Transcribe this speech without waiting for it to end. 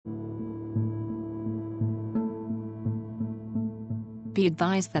Be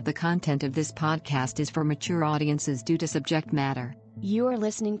advised that the content of this podcast is for mature audiences due to subject matter. You are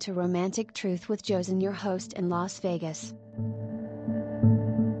listening to Romantic Truth with Josen, your host in Las Vegas.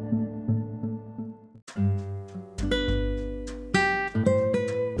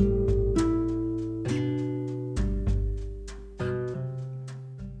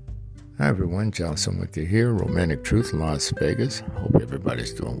 Hi everyone, Johnson with you here, Romantic Truth, Las Vegas. Hope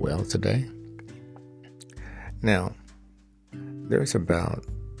everybody's doing well today. Now, there's about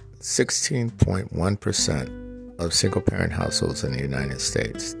 16.1% of single-parent households in the United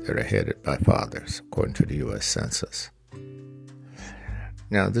States that are headed by fathers, according to the U.S. Census.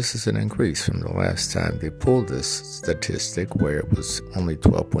 Now, this is an increase from the last time they pulled this statistic, where it was only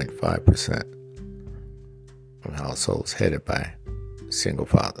 12.5% of households headed by single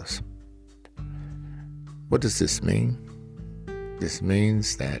fathers. What does this mean? This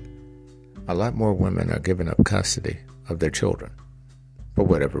means that a lot more women are giving up custody of their children for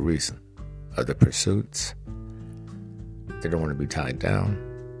whatever reason. Other pursuits, they don't want to be tied down.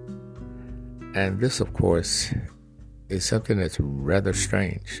 And this, of course, is something that's rather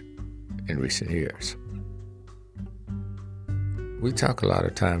strange in recent years. We talk a lot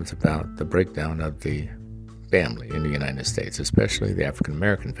of times about the breakdown of the family in the United States, especially the African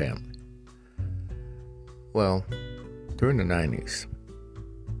American family. Well, during the 90s,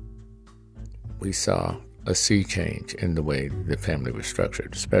 we saw a sea change in the way the family was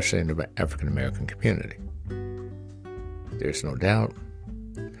structured, especially in the African American community. There's no doubt.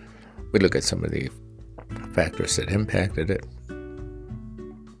 We look at some of the factors that impacted it.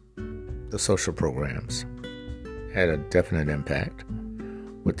 The social programs had a definite impact,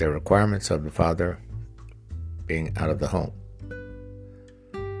 with the requirements of the father being out of the home.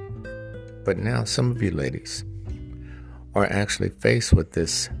 But now some of you ladies are actually faced with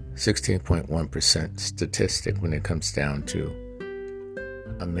this 16.1% statistic when it comes down to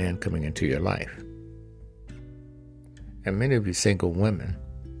a man coming into your life. And many of you single women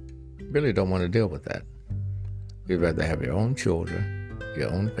really don't want to deal with that. You'd rather have your own children, your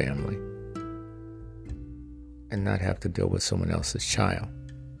own family, and not have to deal with someone else's child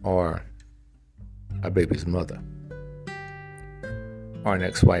or a baby's mother, or an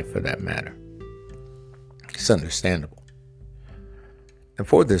ex-wife for that matter. It's understandable. And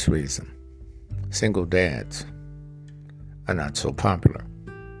for this reason, single dads are not so popular.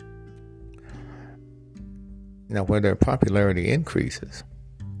 Now, where their popularity increases,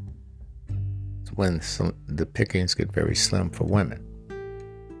 it's when the pickings get very slim for women.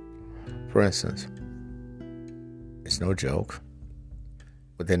 For instance, it's no joke,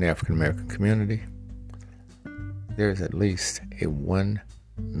 within the African American community, there's at least a 1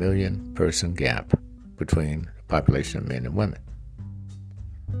 million person gap between the population of men and women.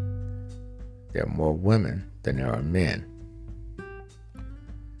 There are more women than there are men.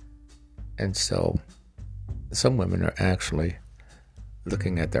 And so some women are actually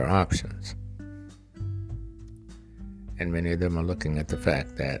looking at their options. And many of them are looking at the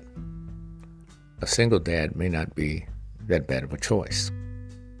fact that a single dad may not be that bad of a choice.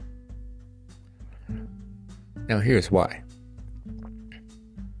 Now, here's why.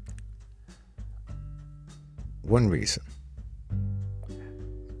 One reason: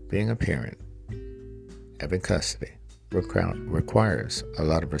 being a parent, having custody, requires a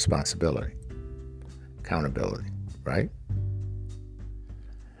lot of responsibility, accountability, right?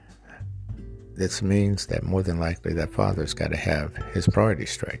 This means that more than likely that father's got to have his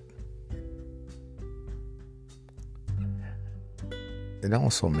priorities straight. It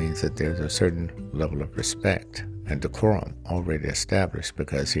also means that there's a certain level of respect and decorum already established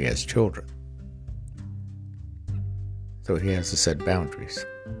because he has children. So he has to set boundaries.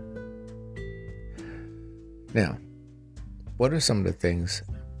 Now, what are some of the things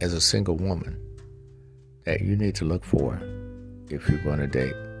as a single woman that you need to look for if you're going to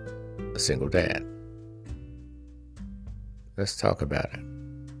date a single dad? Let's talk about it.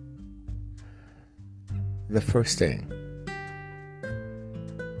 The first thing,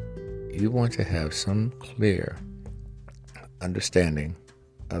 you want to have some clear understanding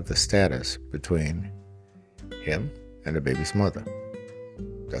of the status between him and the baby's mother.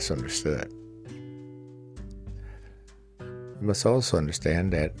 That's understood. You must also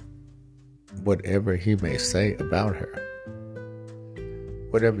understand that whatever he may say about her,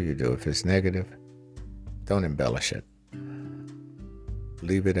 whatever you do, if it's negative, don't embellish it.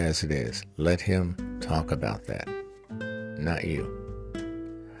 Leave it as it is. Let him talk about that, not you.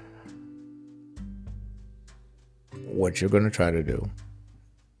 What you're going to try to do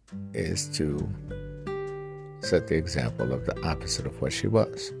is to set the example of the opposite of what she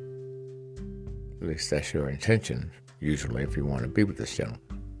was. At least that's your intention usually, if you want to be with this gentleman.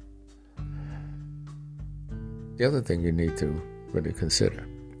 The other thing you need to really consider,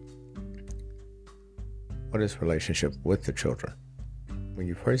 what is relationship with the children? When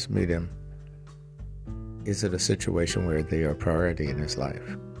you first meet him, is it a situation where they are a priority in his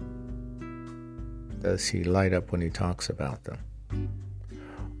life? Does he light up when he talks about them?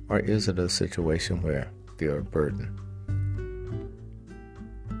 Or is it a situation where they are a burden?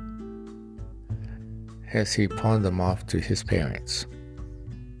 Has he pawned them off to his parents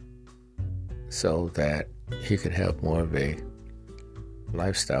so that he could have more of a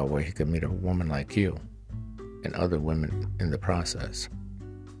lifestyle where he could meet a woman like you and other women in the process?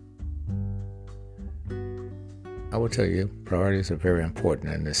 I will tell you, priorities are very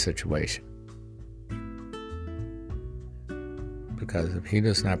important in this situation. Because if he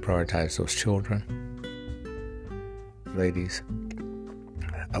does not prioritize those children, ladies,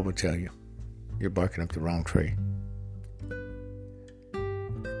 I will tell you, you're barking up the wrong tree.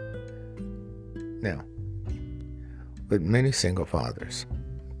 Now, with many single fathers,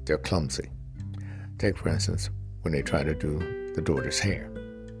 they're clumsy. Take, for instance, when they try to do the daughter's hair.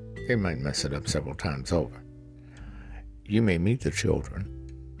 They might mess it up several times over. You may meet the children,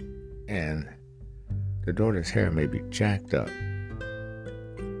 and the daughter's hair may be jacked up.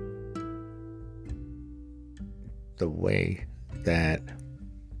 The way that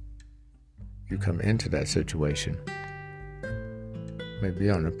you come into that situation may be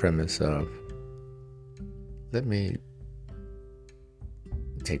on the premise of, let me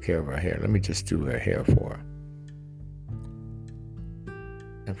take care of her hair. Let me just do her hair for her.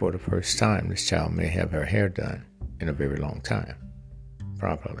 And for the first time, this child may have her hair done in a very long time,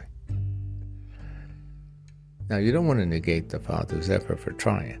 properly. Now, you don't want to negate the father's effort for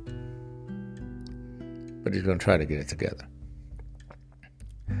trying, but he's going to try to get it together.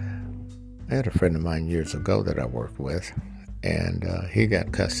 I had a friend of mine years ago that I worked with, and he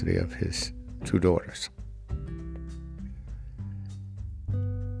got custody of his 2 daughters.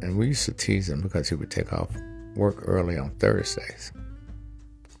 And we used to tease him because he would take off work early on Thursdays.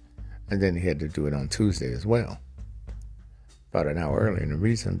 And then he had to do it on Tuesday as well, about an hour early. And the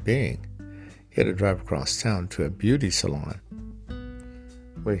reason being, he had to drive across town to a beauty salon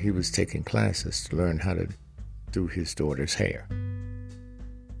where he was taking classes to learn how to do his daughter's hair.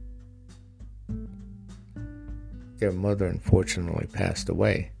 Their mother unfortunately passed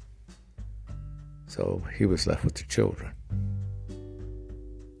away, so he was left with the children.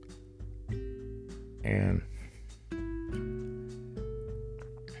 And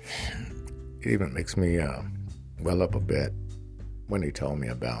it even makes me well up a bit when he told me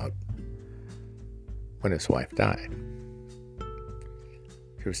about when his wife died.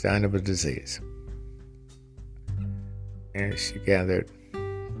 She was dying of a disease. And she gathered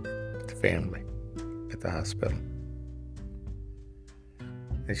the family at the hospital.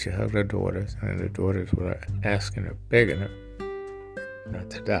 And she hugged her daughters, and the daughters were asking her, begging her not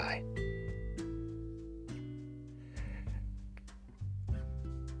to die.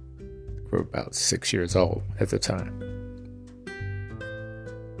 They were about 6 years old at the time.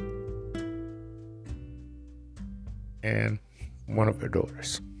 And one of her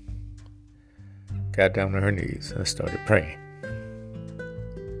daughters got down on her knees and started praying,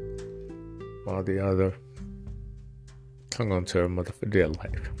 while the other hung on to her mother for dear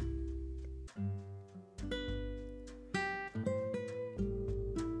life.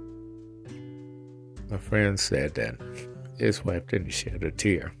 My friend said that his wife didn't shed a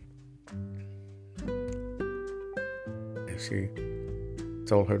tear. And she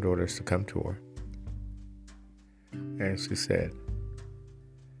told her daughters to come to her. And she said,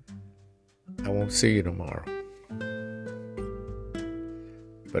 I won't see you tomorrow,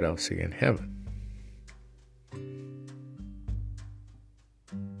 but I'll see you in heaven.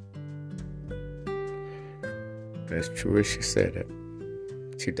 As true as she said it,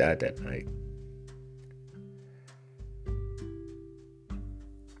 she died that night.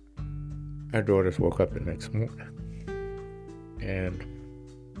 Our daughters woke up the next morning, and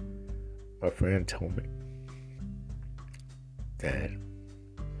my friend told me that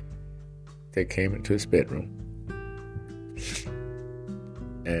they came into his bedroom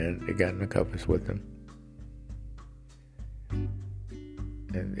and they got in the covers with him,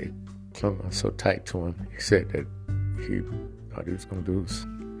 and they clung on so tight to him. He said that he thought he was going to lose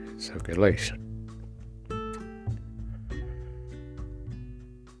circulation.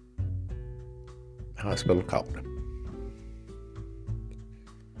 The hospital called him.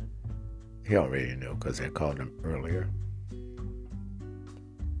 He already knew because they called him earlier.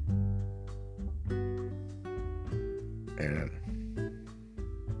 And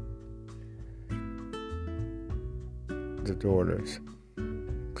the daughters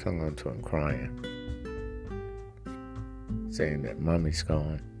clung onto him crying, saying that Mommy's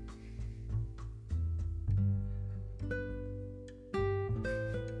gone.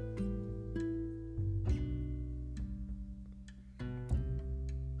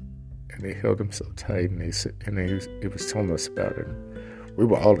 And they held him so tight, and he was telling us about it. We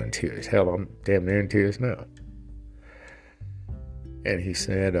were all in tears. Hell, I'm damn near in tears now. And he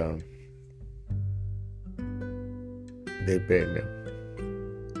said, they begged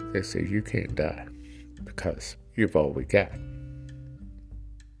him. They said, you can't die because you've all we got.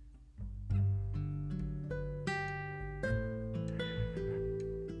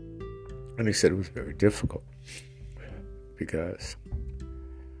 And he said it was very difficult because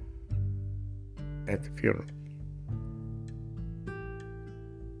at the funeral,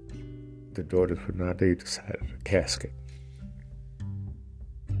 the daughters would not leave the side of the casket.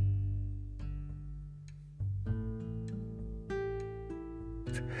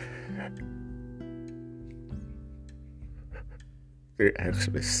 They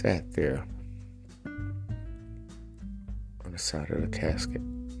actually sat there on the side of the casket,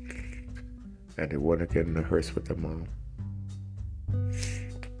 and they wouldn't get in the hearse with their mom.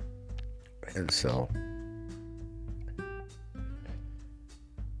 And so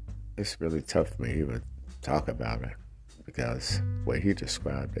it's really tough for me to even talk about it, because the way he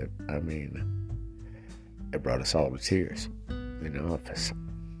described it, I mean, it brought us all to tears in the office.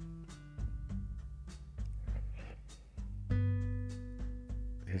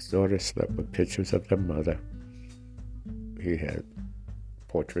 His daughter slept with pictures of their mother. He had a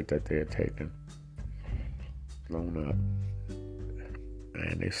portrait that they had taken, blown up,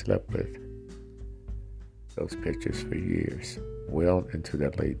 and they slept with those pictures for years, well into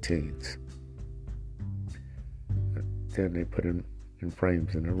their late teens. Then they put him in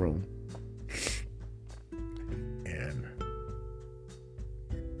frames in a room, and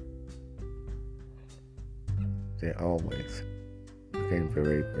they always became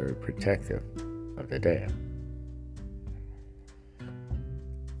very, very protective of their dad.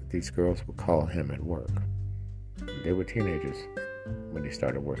 These girls would call him at work. They were teenagers when they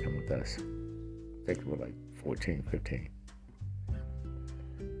started working with us. I think they were like 14, 15.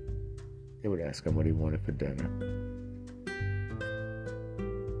 They would ask him what he wanted for dinner.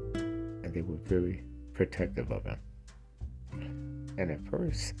 And they were very protective of him. And at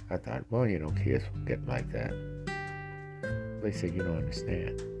first, I thought, well, kids will get like that. They said, you don't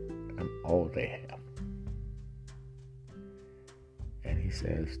understand. I'm all they have. And he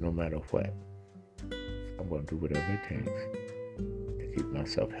says, no matter what, I'm going to do whatever it takes to keep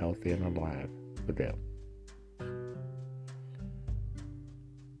myself healthy and alive for them.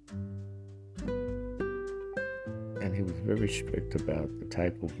 And he was very strict about the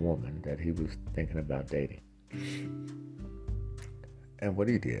type of woman that he was thinking about dating. And what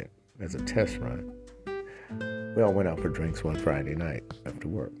he did as a test run, we all went out for drinks one Friday night after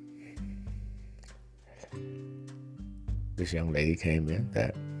work. This young lady came in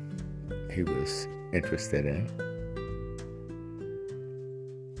that he was interested in.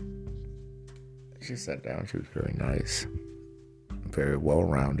 She sat down. She was very nice, very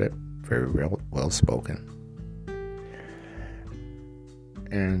well-rounded, very well-spoken.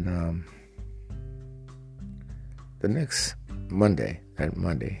 And the next Monday,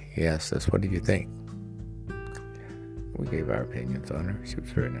 he asked us, what do you think? We gave our opinions on her. She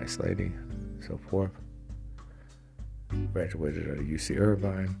was a very nice lady, so forth. Graduated at UC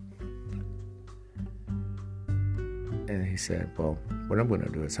Irvine. And he said, well, what I'm going to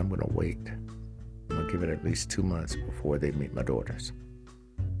do is I'm going to wait. I'm going to give it at least 2 months before they meet my daughters.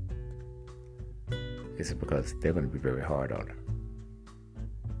 He said, because they're going to be very hard on her.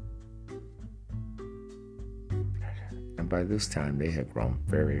 And by this time, they had grown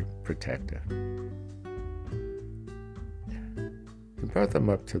very protective. He brought them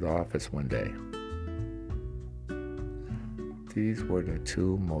up to the office one day. These were the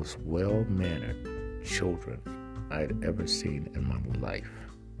two most well-mannered children I'd ever seen in my life.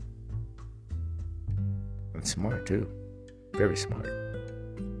 And smart, too. Very smart.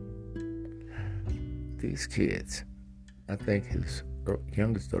 These kids, I think his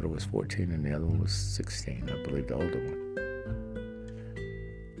youngest daughter was 14 and the other one was 16, I believe the older one.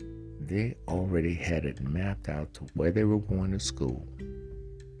 They already had it mapped out to where they were going to school.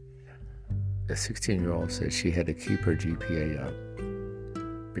 The 16-year-old said she had to keep her GPA up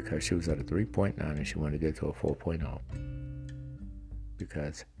because she was at a 3.9 and she wanted to get to a 4.0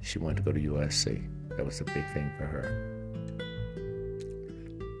 because she wanted to go to USC. That was a big thing for her.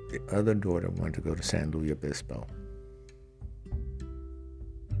 The other daughter wanted to go to San Luis Obispo.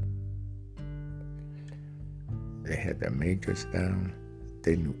 They had their majors down.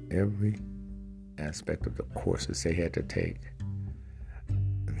 They knew every aspect of the courses they had to take.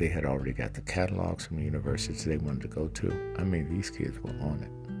 They had already got the catalogs from the universities they wanted to go to. I mean, these kids were on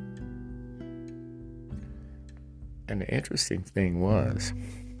it. And the interesting thing was,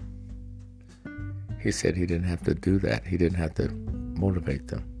 he said he didn't have to do that. He didn't have to motivate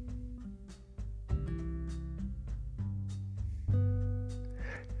them.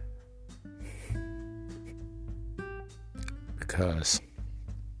 Because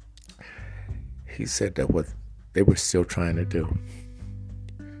he said that what they were still trying to do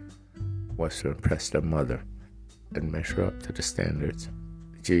was to impress their mother and measure up to the standards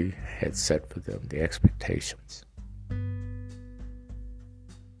she had set for them, the expectations.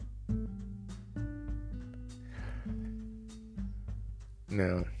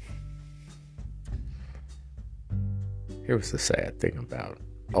 Now, here was the sad thing about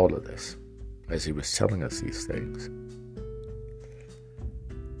all of this. As he was telling us these things,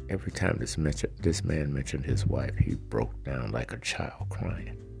 every time this man mentioned his wife, he broke down like a child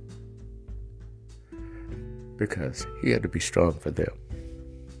crying. Because he had to be strong for them.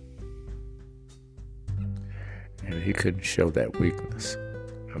 And he couldn't show that weakness.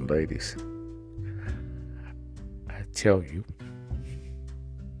 And ladies, I tell you,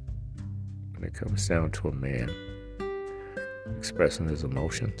 when it comes down to a man expressing his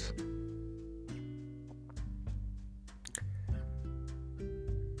emotions,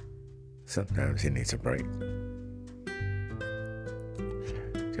 sometimes he needs a break.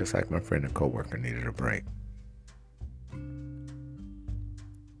 Just like my friend and coworker needed a break.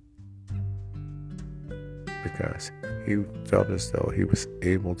 Because he felt as though he was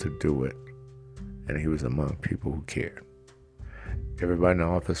able to do it, and he was among people who cared. Everybody in the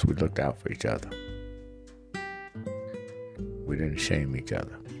office, we looked out for each other. We didn't shame each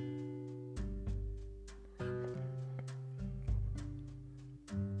other.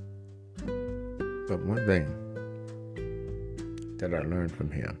 But one thing that I learned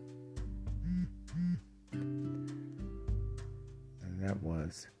from him, and that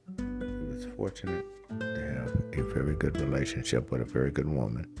was he was fortunate to have a very good relationship with a very good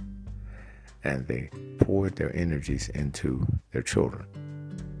woman, and they poured their energies into their children.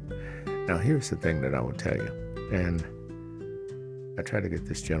 Now, here's the thing that I will tell you, and I tried to get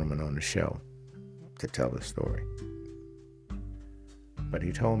this gentleman on the show to tell the story, but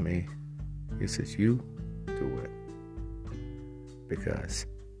he told me, he says, you do it, because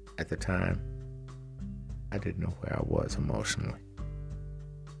at the time, I didn't know where I was emotionally.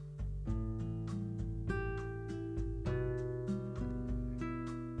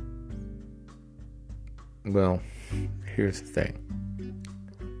 Well, here's the thing.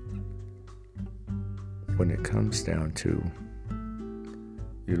 When it comes down to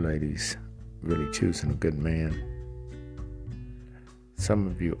you ladies really choosing a good man, some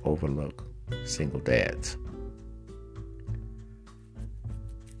of you overlook single dads.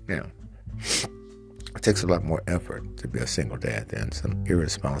 Now, it takes a lot more effort to be a single dad than some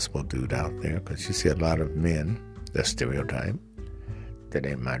irresponsible dude out there, because you see a lot of men, the stereotype, that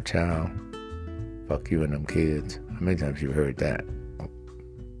ain't my child. Fuck you and them kids. How many times you heard that?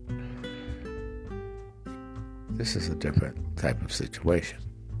 This is a different type of situation.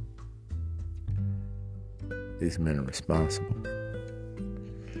 These men are responsible.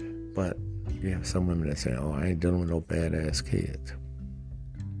 But you have some women that say, oh, I ain't dealing with no badass kids.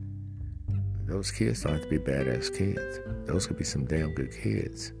 Those kids don't have to be badass kids. Those could be some damn good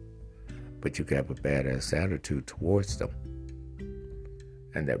kids. But you can have a badass attitude towards them.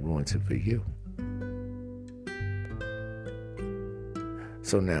 And that ruins it for you.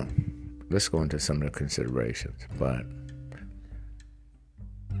 So now, let's go into some of the considerations, but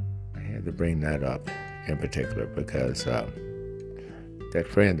I had to bring that up in particular because that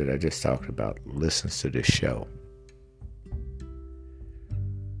friend that I just talked about listens to this show,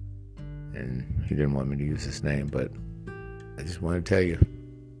 and he didn't want me to use his name, but I just want to tell you,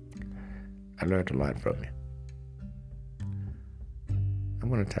 I learned a lot from you. I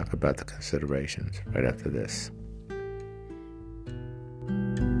want to talk about the considerations right after this.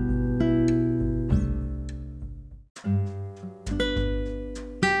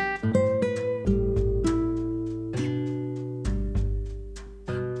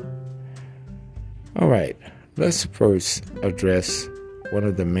 All right, let's first address one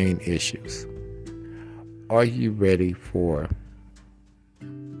of the main issues. Are you ready for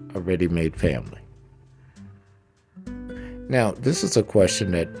a ready-made family? Now, this is a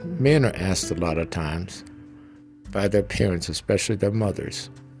question that men are asked a lot of times by their parents, especially their mothers,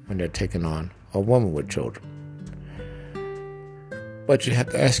 when they're taking on a woman with children. But you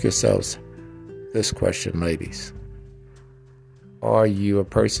have to ask yourselves this question, ladies. Are you a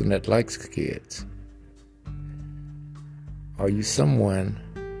person that likes kids? Are you someone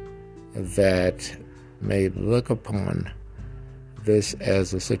that may look upon this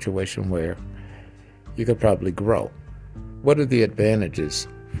as a situation where you could probably grow? What are the advantages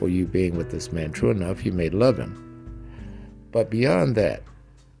for you being with this man? True enough, you may love him. But beyond that,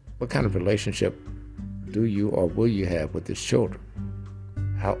 what kind of relationship do you or will you have with his children?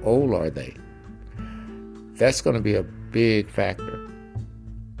 How old are they? That's going to be a big factor.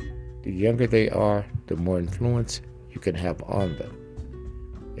 The younger they are, the more influence you can have on them.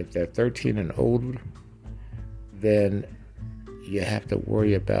 If they're 13 and older, then you have to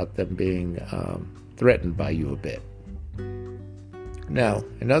worry about them being threatened by you a bit. Now,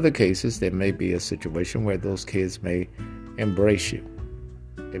 in other cases, there may be a situation where those kids may embrace you.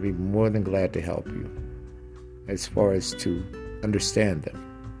 They'd be more than glad to help you as far as to understand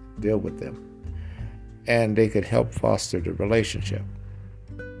them, deal with them, and they could help foster the relationship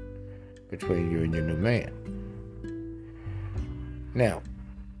between you and your new man. Now,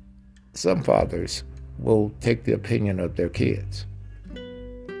 some fathers will take the opinion of their kids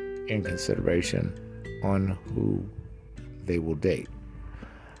in consideration on who they will date.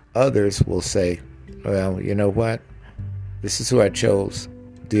 Others will say, well, you know what? This is who I chose.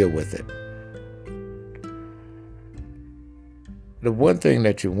 Deal with it. The one thing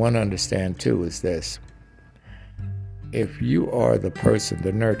that you want to understand too is this. If you are the person,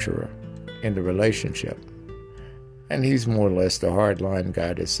 the nurturer in the relationship, and he's more or less the hardline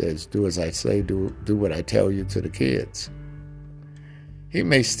guy that says, do as I say, do what I tell you to the kids, he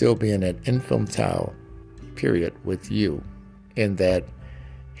may still be in an infantile period with you in that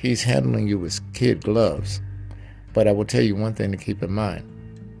he's handling you with kid gloves. But I will tell you one thing to keep in mind.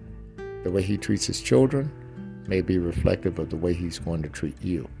 The way he treats his children may be reflective of the way he's going to treat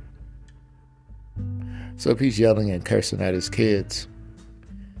you. So if he's yelling and cursing at his kids,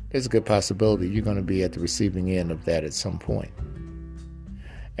 there's a good possibility you're going to be at the receiving end of that at some point.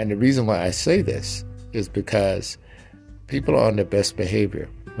 And the reason why I say this is because people are on their best behavior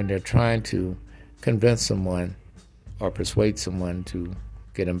when they're trying to convince someone or persuade someone to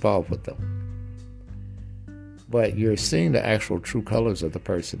get involved with them. But you're seeing the actual true colors of the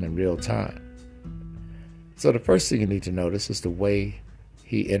person in real time. So the first thing you need to notice is the way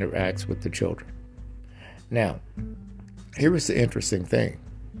he interacts with the children. Now, here is the interesting thing.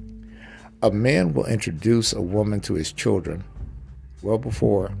 A man will introduce a woman to his children well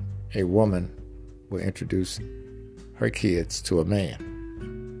before a woman will introduce her kids to a man.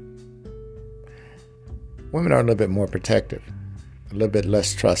 Women are a little bit more protective, a little bit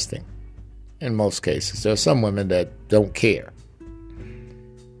less trusting in most cases. There are some women that don't care.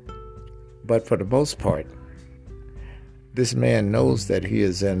 But for the most part, this man knows that he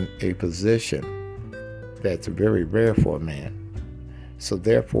is in a position that's very rare for a man. So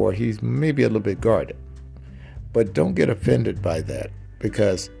therefore, he's maybe a little bit guarded. But don't get offended by that,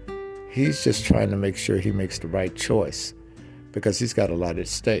 because he's just trying to make sure he makes the right choice, because he's got a lot at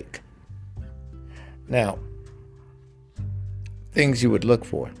stake. Now, things you would look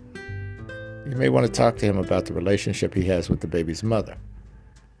for. You may want to talk to him about the relationship he has with the baby's mother.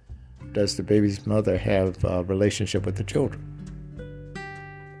 Does the baby's mother have a relationship with the children?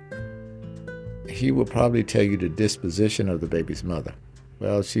 He will probably tell you the disposition of the baby's mother.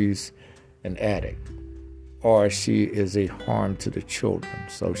 Well, she's an addict, or she is a harm to the children,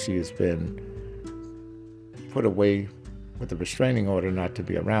 so she has been put away with a restraining order not to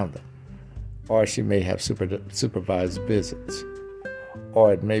be around them. Or she may have supervised visits.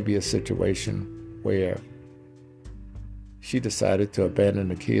 Or it may be a situation where she decided to abandon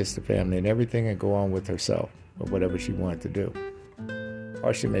the kids, the family, and everything and go on with herself or whatever she wanted to do.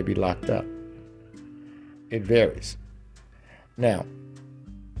 Or she may be locked up. It varies. Now,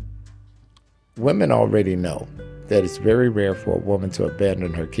 women already know that it's very rare for a woman to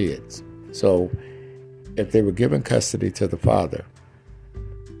abandon her kids. So if they were given custody to the father,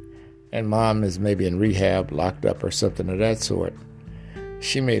 and mom is maybe in rehab, locked up, or something of that sort,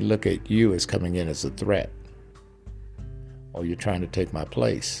 she may look at you as coming in as a threat. Or you're trying to take my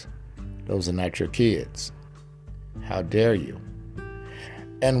place. Those are not your kids. How dare you?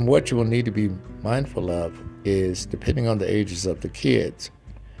 And what you will need to be mindful of is, depending on the ages of the kids,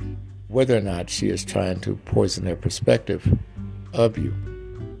 whether or not she is trying to poison their perspective of you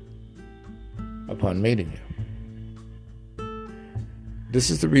upon meeting you. This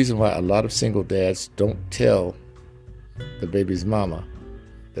is the reason why a lot of single dads don't tell the baby's mama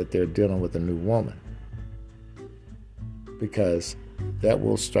that they're dealing with a new woman, because that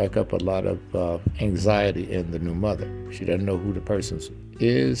will strike up a lot of anxiety in the new mother. She doesn't know who the person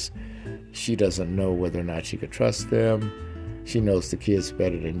is. She doesn't know whether or not she could trust them. She knows the kids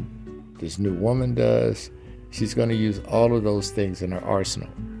better than this new woman does. She's going to use all of those things in her arsenal.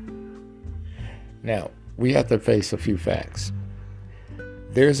 Now, we have to face a few facts.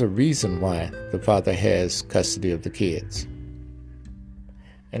 There's a reason why the father has custody of the kids.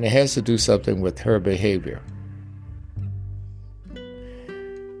 And it has to do something with her behavior.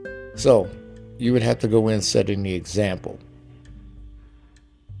 So, you would have to go in setting the example.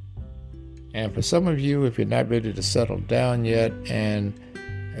 And for some of you, if you're not ready to settle down yet and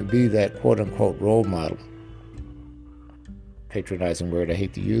be that quote-unquote role model, patronizing word I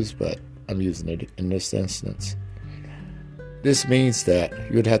hate to use, but I'm using it in this instance. This means that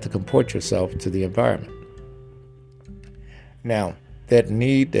you would have to comport yourself to the environment. Now, that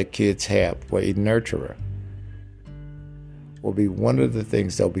need that kids have for a nurturer will be one of the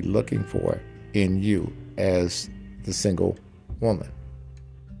things they'll be looking for in you as the single woman.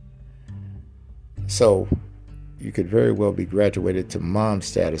 So you could very well be graduated to mom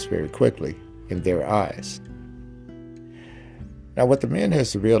status very quickly in their eyes. Now, what the man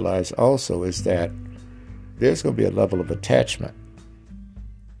has to realize also is that there's going to be a level of attachment.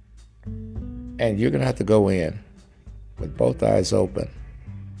 And you're going to have to go in with both eyes open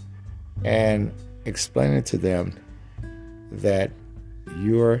and explaining to them that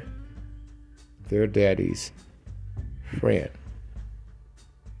you're their daddy's friend.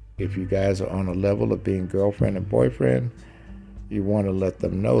 If you guys are on a level of being girlfriend and boyfriend, you want to let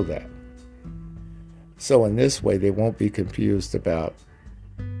them know that. So in this way, they won't be confused about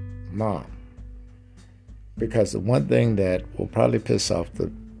mom. Because the one thing that will probably piss off the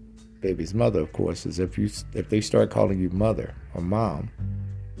baby's mother, of course, is if they start calling you mother or mom,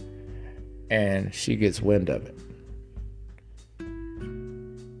 and she gets wind of it.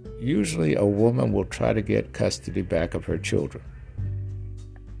 Usually a woman will try to get custody back of her children.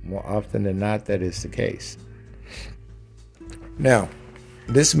 More often than not, that is the case. Now,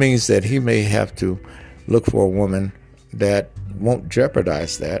 this means that he may have to look for a woman that won't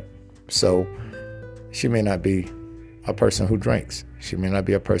jeopardize that. So she may not be a person who drinks. She may not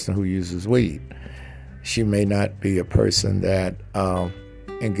be a person who uses weed. She may not be a person that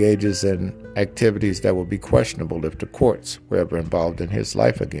engages in activities that will be questionable if the courts were ever involved in his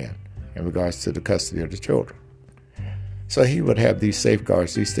life again in regards to the custody of the children. So he would have these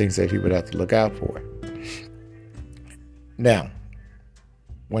safeguards, these things that he would have to look out for. Now,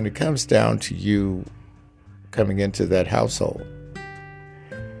 when it comes down to you coming into that household,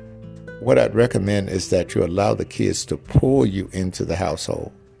 what I'd recommend is that you allow the kids to pull you into the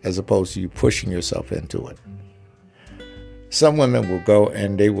household as opposed to you pushing yourself into it. Some women will go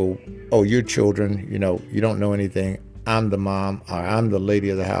and they will, oh, your children, you don't know anything. I'm the mom or I'm the lady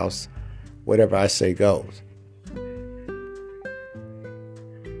of the house. Whatever I say goes.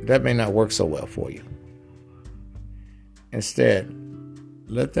 That may not work so well for you. Instead,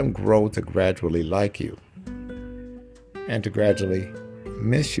 let them grow to gradually like you and to gradually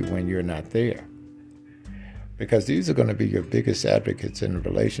miss you when you're not there. Because these are going to be your biggest advocates in a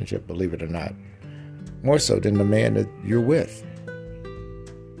relationship, believe it or not. More so than the man that you're with.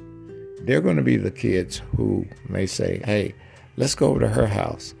 They're going to be the kids who may say, hey, let's go over to her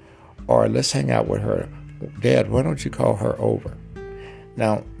house. Or let's hang out with her. Dad, why don't you call her over?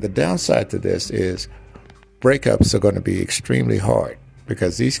 Now, the downside to this is breakups are going to be extremely hard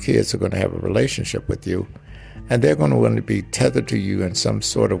because these kids are going to have a relationship with you and they're going to want to be tethered to you in some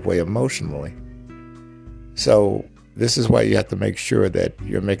sort of way emotionally. So this is why you have to make sure that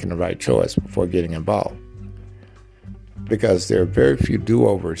you're making the right choice before getting involved. Because there are very few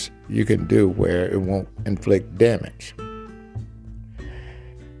do-overs you can do where it won't inflict damage.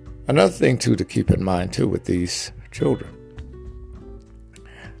 Another thing, too, to keep in mind, too, with these children.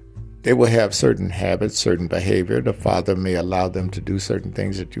 They will have certain habits, certain behavior. The father may allow them to do certain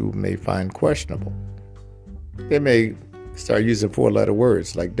things that you may find questionable. They may start using 4-letter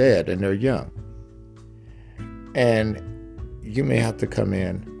words like dad, and they're young. And you may have to come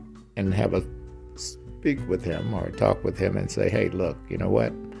in and have a speak with him or talk with him and say, hey, look, you know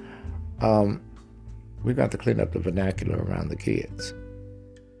what? We've got to clean up the vernacular around the kids.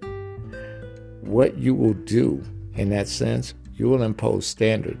 What you will do in that sense, you will impose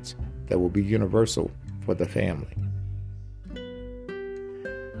standards that will be universal for the family.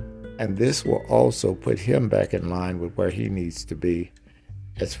 And this will also put him back in line with where he needs to be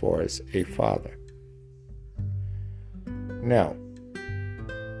as far as a father. Now,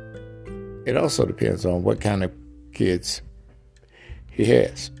 it also depends on what kind of kids he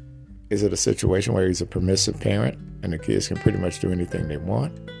has. Is it a situation where he's a permissive parent and the kids can pretty much do anything they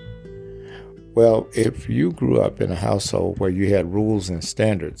want? Well, if you grew up in a household where you had rules and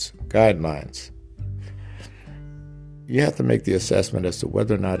standards, guidelines, you have to make the assessment as to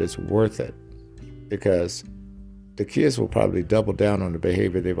whether or not it's worth it, because the kids will probably double down on the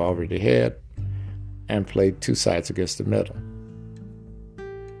behavior they've already had and play two sides against the middle.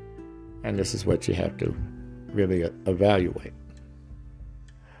 And this is what you have to really evaluate.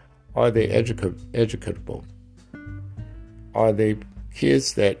 Are they educable? Are they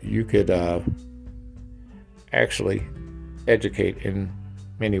kids that you could actually educate in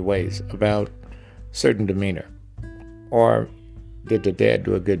many ways about certain demeanor? Or did the dad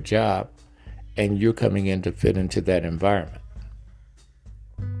do a good job and you're coming in to fit into that environment?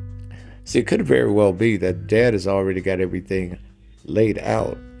 See, it could very well be that dad has already got everything laid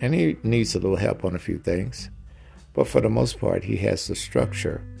out and he needs a little help on a few things. But for the most part, he has the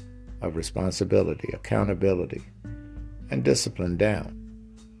structure of responsibility, accountability, and discipline down.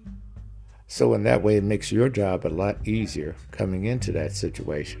 So in that way, it makes your job a lot easier coming into that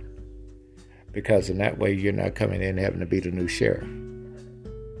situation. Because in that way, you're not coming in having to be the new sheriff.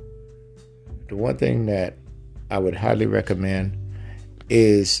 The one thing that I would highly recommend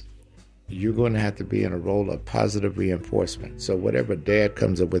is you're going to have to be in a role of positive reinforcement. So whatever dad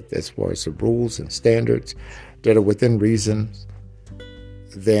comes up with as far as the rules and standards that are within reason,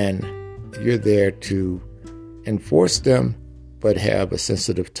 then you're there to enforce them, but have a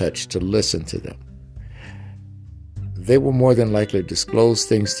sensitive touch to listen to them. They will more than likely disclose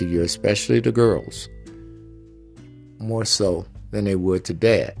things to you, especially the girls, more so than they would to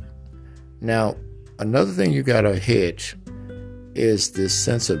dad. Now, another thing you got to hedge is this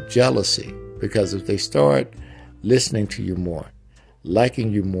sense of jealousy, because if they start listening to you more,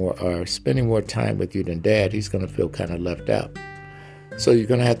 liking you more, or spending more time with you than dad, he's going to feel kind of left out. So you're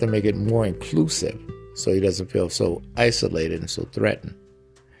going to have to make it more inclusive so he doesn't feel so isolated and so threatened.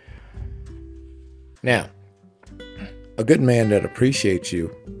 Now, a good man that appreciates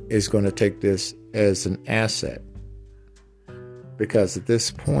you is going to take this as an asset, because at this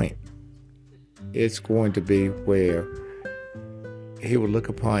point, it's going to be where he will look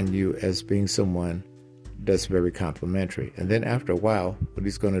upon you as being someone that's very complimentary. And then after a while, what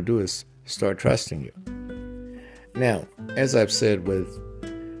he's going to do is start trusting you. Now, as I've said, with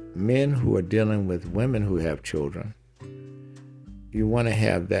men who are dealing with women who have children, you want to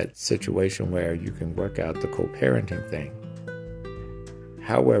have that situation where you can work out the co-parenting thing.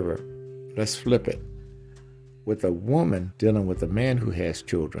 However, let's flip it. With a woman dealing with a man who has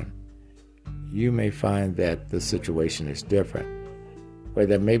children, you may find that the situation is different, where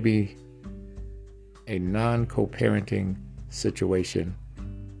there may be a non-co-parenting situation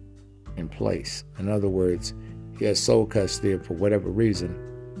in place. In other words, he has sole custody, and for whatever reason,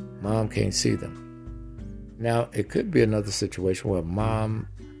 mom can't see them. Now, it could be another situation where mom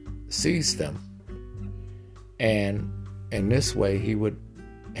sees them, and in this way, he would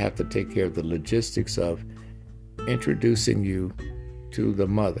have to take care of the logistics of introducing you to the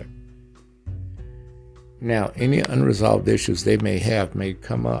mother. Now, any unresolved issues they may have may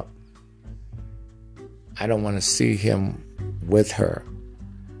come up. I don't want to see him with her.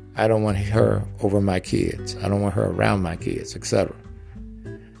 I don't want her over my kids. I don't want her around my kids, etc.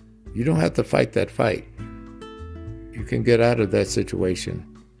 You don't have to fight that fight. You can get out of that situation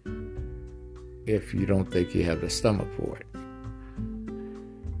if you don't think you have the stomach for it.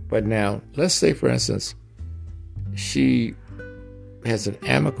 But now, let's say, for instance, she has an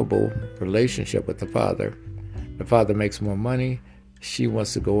amicable relationship with the father. The father makes more money. She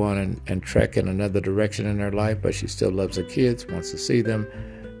wants to go on and trek in another direction in her life, but she still loves her kids, wants to see them.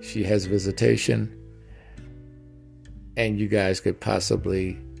 She has visitation. And you guys could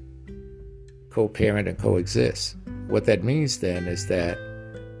possibly co-parent and coexist. What that means then is that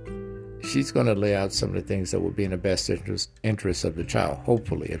she's going to lay out some of the things that will be in the best interest of the child,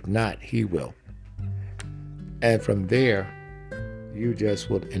 hopefully. If not, he will. And from there, you just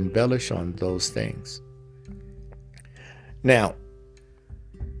will embellish on those things. Now,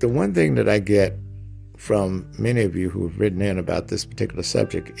 the one thing that I get from many of you who have written in about this particular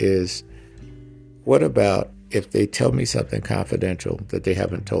subject is, what about if they tell me something confidential that they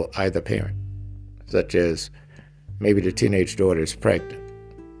haven't told either parent, such as maybe the teenage daughter is pregnant?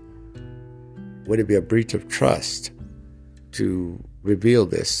 Would it be a breach of trust to reveal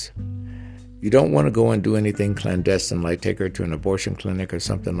this? You don't want to go and do anything clandestine, like take her to an abortion clinic or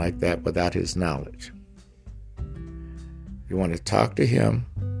something like that without his knowledge. You want to talk to him,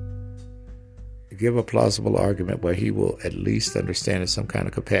 give a plausible argument where he will at least understand in some kind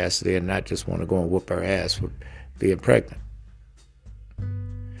of capacity and not just want to go and whoop her ass for being pregnant.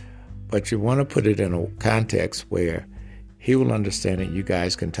 But you want to put it in a context where he will understand it. You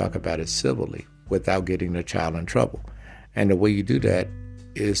guys can talk about it civilly without getting the child in trouble. And the way you do that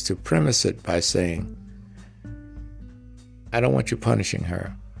is to premise it by saying, I don't want you punishing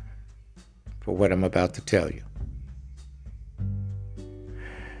her for what I'm about to tell you.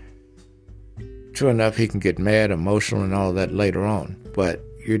 True enough, he can get mad, emotional, and all that later on, but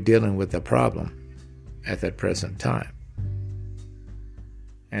you're dealing with a problem at that present time.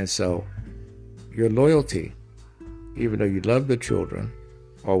 And so your loyalty, even though you love the children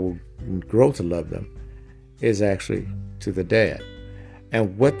or will grow to love them, is actually to the dad.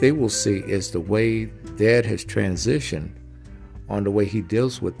 And what they will see is the way dad has transitioned on the way he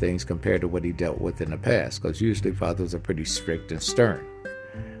deals with things compared to what he dealt with in the past, because usually fathers are pretty strict and stern.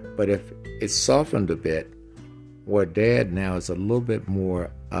 But if it's softened a bit, where dad now is a little bit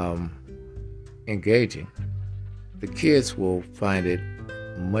more engaging, the kids will find it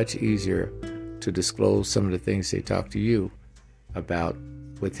much easier to disclose some of the things they talk to you about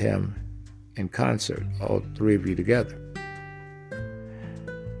with him in concert, all three of you together.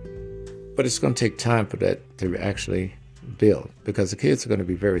 But it's going to take time for that to actually build, because the kids are going to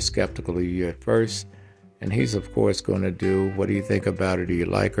be very skeptical of you at first, and he's of course going to do, what do you think about her, do you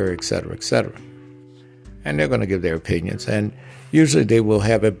like her, etc., etc. And they're going to give their opinions, and usually they will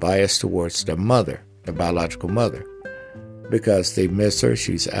have a bias towards the mother, the biological mother, because they miss her,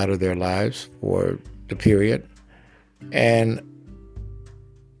 she's out of their lives for the period, and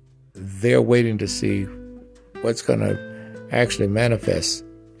they're waiting to see what's going to actually manifest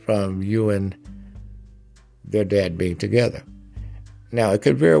from you and their dad being together. Now, it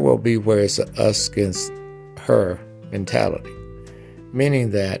could very well be where it's an us against her mentality,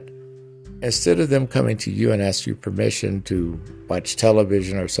 meaning that instead of them coming to you and ask you permission to watch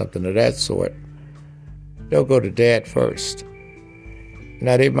television or something of that sort, they'll go to dad first.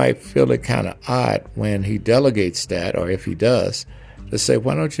 Now, they might feel it kind of odd when he delegates that, or if he does, to say,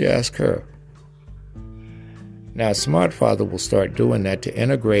 why don't you ask her? Now, a smart father will start doing that to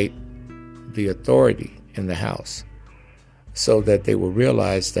integrate the authority in the house so that they will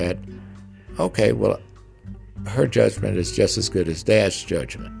realize that, okay, well, her judgment is just as good as dad's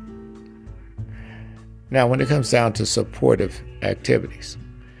judgment. Now, when it comes down to supportive activities,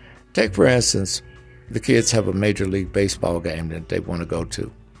 take, for instance, the kids have a Major League Baseball game that they want to go to,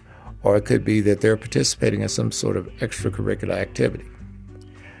 or it could be that they're participating in some sort of extracurricular activity.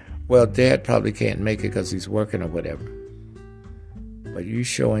 Well, dad probably can't make it because he's working or whatever, but you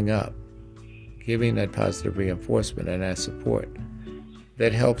showing up, giving that positive reinforcement and that support,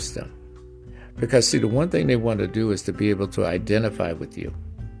 that helps them. Because, see, the one thing they want to do is to be able to identify with you.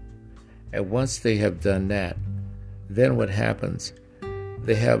 And once they have done that, then what happens,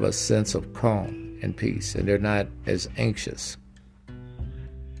 they have a sense of calm and peace, and they're not as anxious.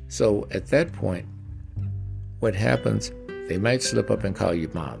 So at that point, what happens, they might slip up and call you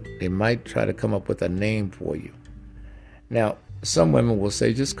mom. They might try to come up with a name for you. Now, some women will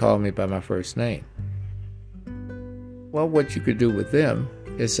say, just call me by my first name. Well, what you could do with them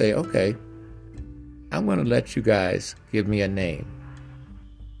is say, okay, I'm going to let you guys give me a name.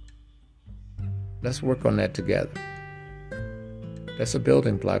 Let's work on that together. That's a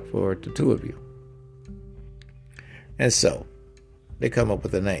building block for the two of you. And so they come up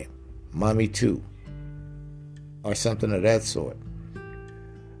with a name, Mommy 2, or something of that sort.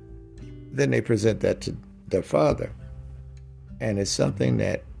 Then they present that to their father, and it's something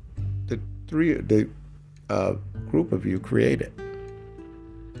that the group of you created.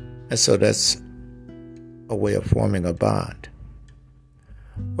 And so that's a way of forming a bond.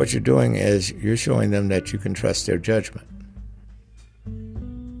 What you're doing is you're showing them that you can trust their judgment.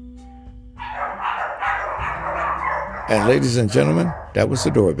 And ladies and gentlemen, that was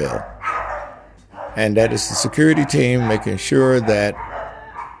the doorbell. And that is the security team making sure that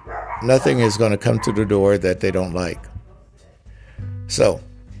nothing is going to come to the door that they don't like. So,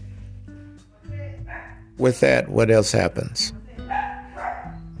 with that, what else happens?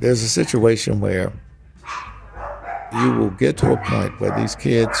 There's a situation where you will get to a point where these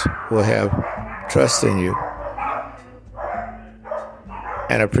kids will have trust in you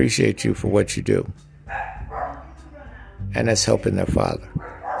and appreciate you for what you do. And that's helping their father.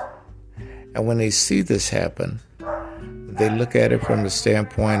 And when they see this happen, they look at it from the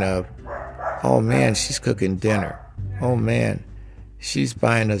standpoint of, oh man, she's cooking dinner. Oh man, she's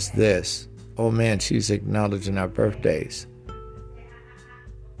buying us this. Oh man, she's acknowledging our birthdays.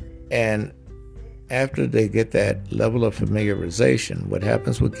 And after they get that level of familiarization, what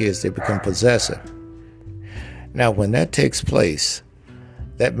happens with kids, they become possessive. Now, when that takes place,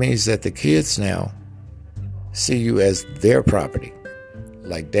 that means that the kids now see you as their property,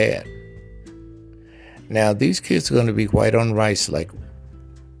 like dad. Now, these kids are going to be white on rice, like,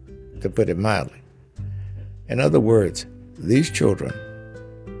 to put it mildly. In other words, these children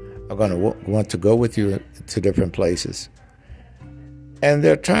are going to want to go with you to different places. And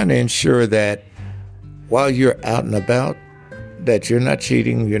they're trying to ensure that while you're out and about, that you're not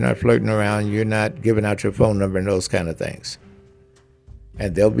cheating, you're not flirting around, you're not giving out your phone number and those kind of things.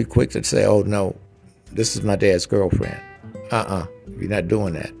 And they'll be quick to say, oh, no, this is my dad's girlfriend. You're not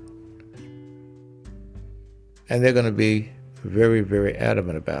doing that. And they're going to be very, very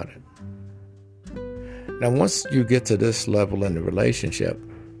adamant about it. Now, once you get to this level in the relationship,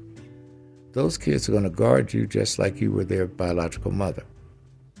 those kids are going to guard you just like you were their biological mother.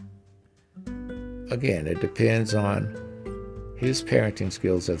 Again, it depends on his parenting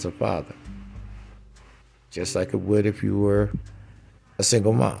skills as a father, just like it would if you were a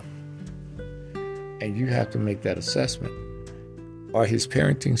single mom. And you have to make that assessment. Are his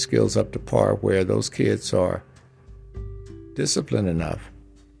parenting skills up to par where those kids are disciplined enough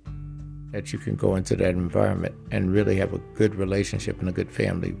that you can go into that environment and really have a good relationship and a good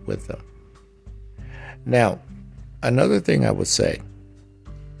family with them? Now, another thing I would say,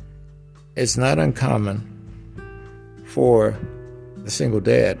 it's not uncommon for the single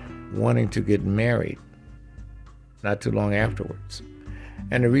dad wanting to get married not too long afterwards.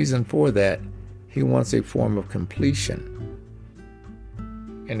 And the reason for that, he wants a form of completion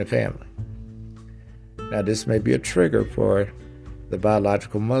in the family. Now, this may be a trigger for the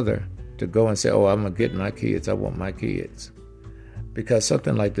biological mother to go and say, oh, I'm going to get my kids, I want my kids. Because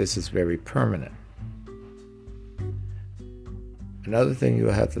something like this is very permanent. Another thing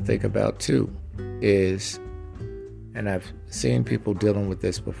you'll have to think about too is, and I've seen people dealing with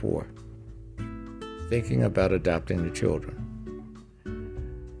this before, thinking about adopting the children.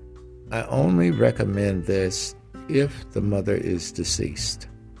 I only recommend this if the mother is deceased,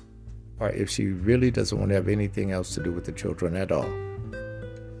 or if she really doesn't want to have anything else to do with the children at all.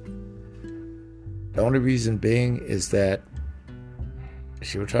 The only reason being is that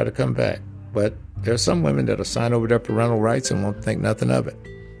she will try to come back. But there are some women that will sign over their parental rights and won't think nothing of it.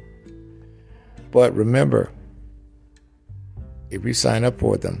 But remember, if you sign up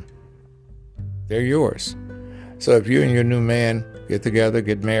for them, they're yours. So if you and your new man get together,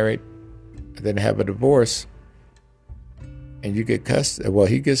 get married, and then have a divorce, and you get custody, well,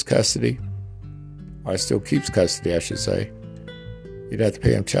 he gets custody, or still keeps custody, I should say, you'd have to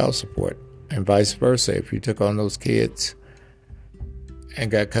pay him child support. And vice versa, if you took on those kids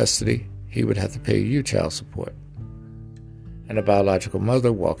and got custody, he would have to pay you child support. And the biological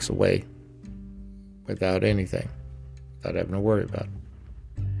mother walks away without anything, without having to worry about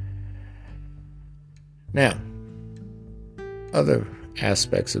it. Now, other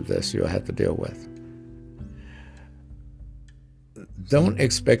aspects of this you'll have to deal with. Don't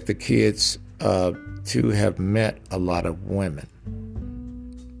expect the kids to have met a lot of women.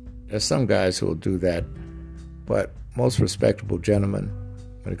 There's some guys who will do that, but most respectable gentlemen,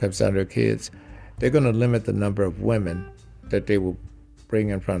 when it comes down to their kids, they're going to limit the number of women that they will bring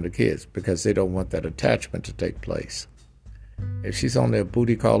in front of the kids because they don't want that attachment to take place. If she's only a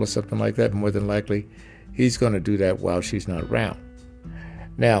booty call or something like that, more than likely, he's going to do that while she's not around.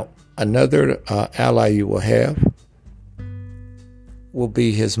 Now, another ally you will have will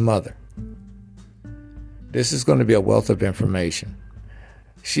be his mother. This is going to be a wealth of information.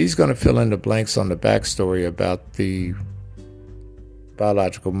 She's going to fill in the blanks on the backstory about the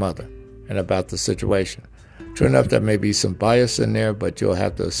biological mother and about the situation. True enough, there may be some bias in there, but you'll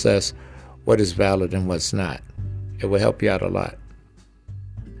have to assess what is valid and what's not. It will help you out a lot.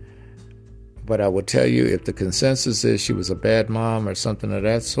 But I will tell you, if the consensus is she was a bad mom or something of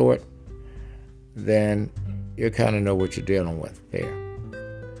that sort, then you kind of know what you're dealing with there.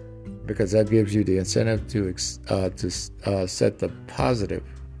 Because that gives you the incentive to set the positive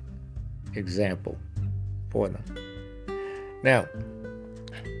example for them. Now,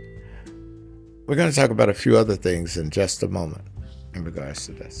 we're going to talk about a few other things in just a moment in regards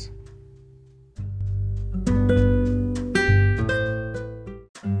to this.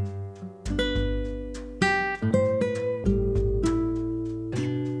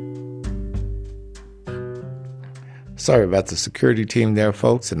 Sorry about the security team there,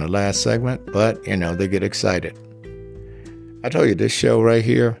 folks, in the last segment, but, they get excited. I told you, this show right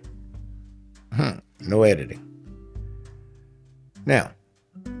here, no editing. Now,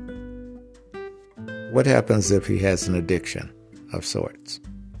 what happens if he has an addiction of sorts?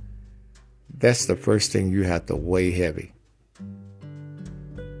 That's the first thing you have to weigh heavy.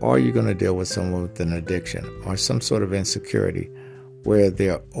 Are you going to deal with someone with an addiction or some sort of insecurity where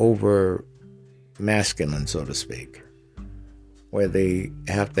they're over masculine, so to speak, where they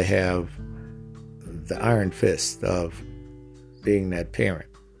have to have the iron fist of being that parent?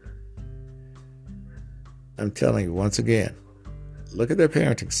 I'm telling you, once again, look at their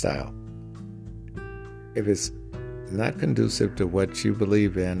parenting style. If it's not conducive to what you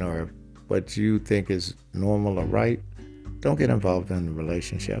believe in or what you think is normal or right, don't get involved in the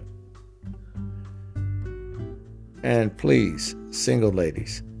relationship. And please, single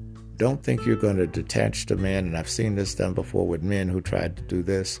ladies, don't think you're going to detach the man, and I've seen this done before with men who tried to do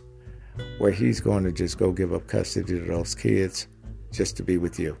this, where he's going to just go give up custody to those kids just to be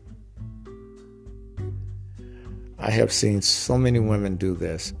with you. I have seen so many women do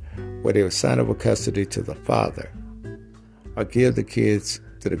this, where they will sign over custody to the father or give the kids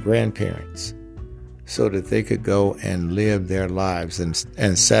to the grandparents so that they could go and live their lives and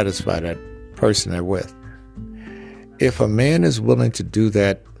satisfy that person they're with. If a man is willing to do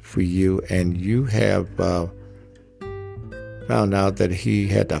that for you and you have found out that he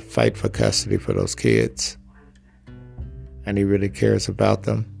had to fight for custody for those kids and he really cares about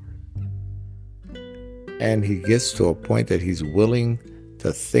them, and he gets to a point that he's willing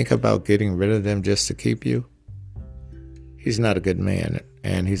to think about getting rid of them just to keep you, he's not a good man,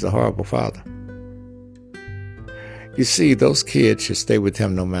 and he's a horrible father. You see, those kids should stay with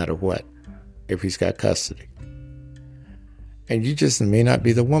him no matter what, if he's got custody. And you just may not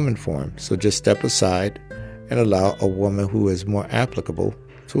be the woman for him, so just step aside and allow a woman who is more applicable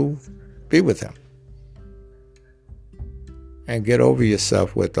to be with him. And get over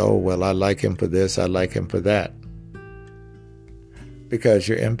yourself with, oh, well, I like him for this, I like him for that. Because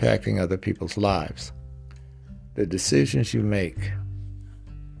you're impacting other people's lives. The decisions you make,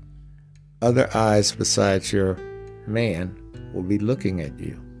 other eyes besides your man will be looking at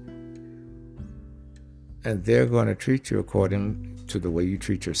you. And they're going to treat you according to the way you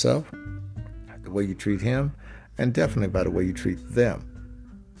treat yourself, the way you treat him, and definitely by the way you treat them.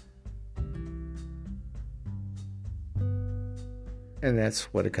 And that's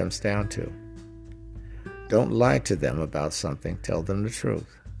what it comes down to. Don't lie to them about something. Tell them the truth.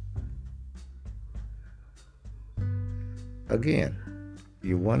 Again,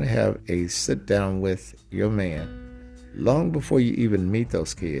 you want to have a sit down with your man long before you even meet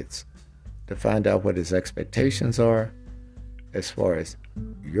those kids to find out what his expectations are as far as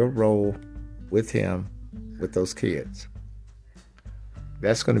your role with him, with those kids.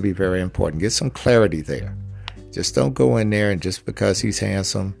 That's going to be very important. Get some clarity there. Just don't go in there and just because he's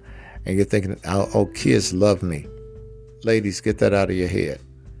handsome and you're thinking, oh, kids love me. Ladies, get that out of your head.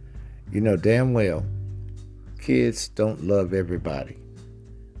 You know damn well, kids don't love everybody.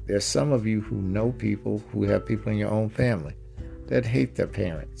 There's some of you who know people, who have people in your own family that hate their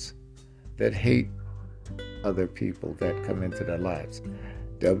parents, that hate other people that come into their lives.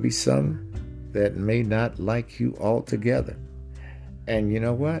 There'll be some that may not like you altogether. And you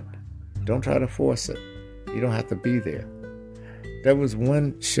know what? Don't try to force it. You don't have to be there. There was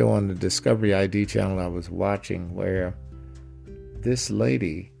one show on the Discovery ID channel I was watching where this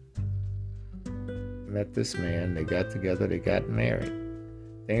lady met this man. They got together. They got married.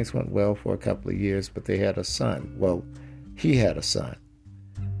 Things went well for a couple of years, but they had a son. Well, he had a son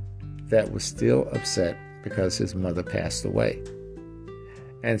that was still upset because his mother passed away.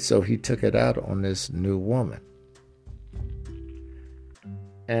 And so he took it out on this new woman.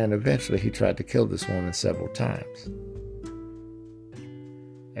 And eventually he tried to kill this woman several times.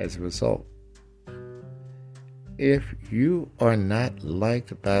 As a result, if you are not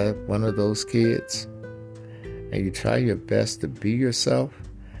liked by one of those kids and you try your best to be yourself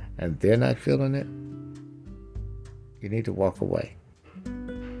and they're not feeling it, you need to walk away.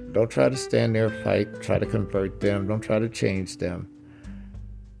 Don't try to stand there and fight, try to convert them, don't try to change them.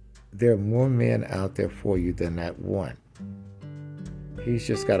 There are more men out there for you than that one. He's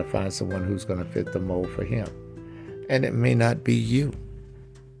just got to find someone who's going to fit the mold for him. And it may not be you.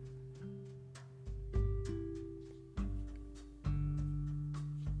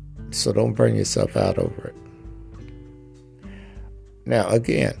 So don't burn yourself out over it. Now,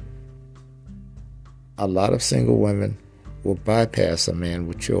 again, a lot of single women will bypass a man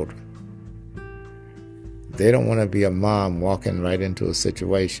with children. They don't want to be a mom walking right into a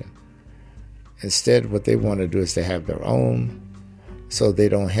situation. Instead, what they want to do is to have their own, so they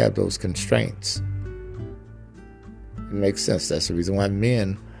don't have those constraints. It makes sense. That's the reason why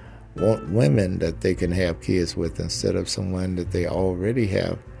men want women that they can have kids with instead of someone that they already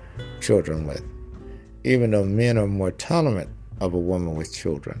have children with. Even though men are more tolerant of a woman with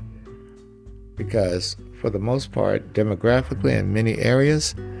children. Because for the most part, demographically in many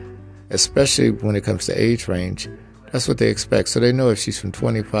areas, especially when it comes to age range, that's what they expect. So they know if she's from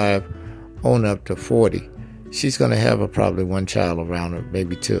 25 on up to 40, she's going to have probably one child around her,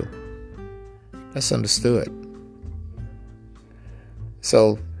 maybe two. That's understood.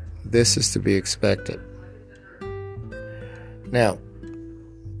 So this is to be expected. Now,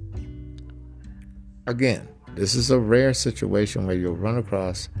 again, This is a rare situation where you'll run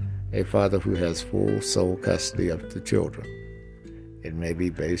across a father who has full sole custody of the children. It may be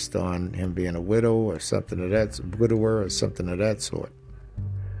based on him being a widower or something of that sort.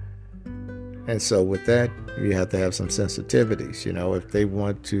 And so with that, you have to have some sensitivities. If they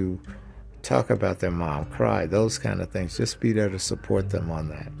want to talk about their mom, cry, those kind of things, just be there to support them on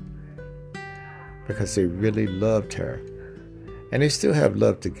that. Because they really loved her. And they still have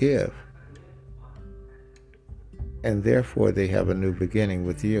love to give. And therefore, they have a new beginning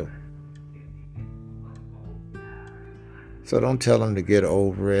with you. So don't tell them to get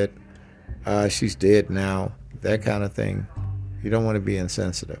over it. She's dead now. That kind of thing. You don't want to be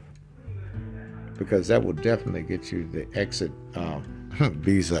insensitive. Because that will definitely get you the exit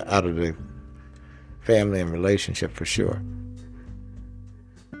visa out of the family and relationship for sure.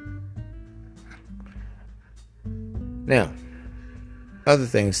 Now, other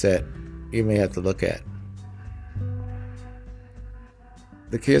things that you may have to look at.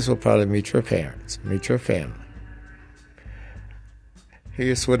 The kids will probably meet your parents, meet your family.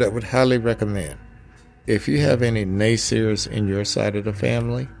 Here's what I would highly recommend. If you have any naysayers in your side of the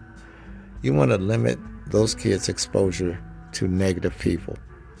family, you want to limit those kids' exposure to negative people.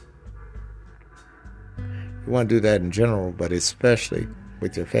 You want to do that in general, but especially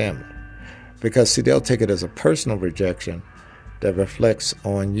with your family. Because, see, they'll take it as a personal rejection that reflects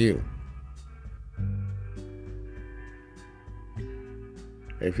on you.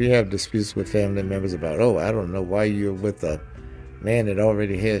 If you have disputes with family members about, I don't know why you're with a man that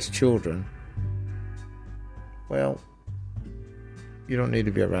already has children, well, you don't need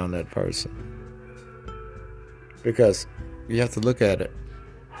to be around that person. Because you have to look at it.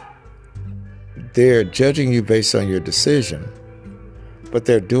 They're judging you based on your decision, but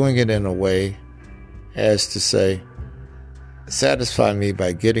they're doing it in a way as to say, satisfy me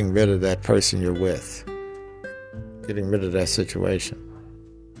by getting rid of that person you're with, getting rid of that situation.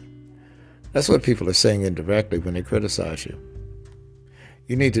 That's what people are saying indirectly when they criticize you.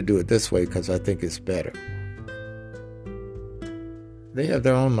 You need to do it this way because I think it's better. They have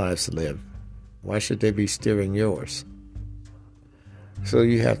their own lives to live. Why should they be steering yours? So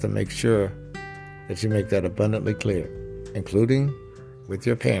you have to make sure that you make that abundantly clear, including with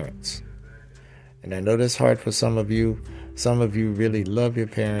your parents. And I know that's hard for some of you. Some of you really love your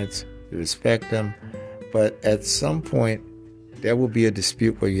parents, you respect them, but at some point, there will be a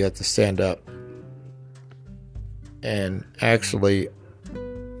dispute where you have to stand up and actually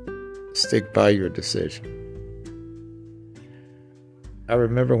stick by your decision. I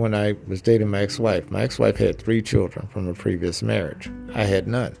remember when I was dating my ex-wife. My ex-wife had 3 children from a previous marriage. I had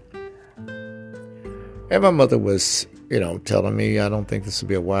none. And my mother was, telling me, I don't think this would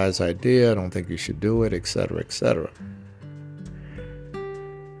be a wise idea. I don't think you should do it, etc., etc.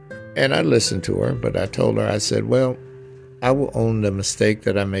 And I listened to her, but I told her, I said, well, I will own the mistake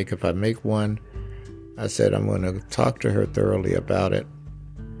that I make if I make one. I said, I'm going to talk to her thoroughly about it,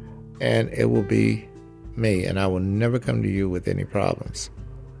 and it will be me, and I will never come to you with any problems.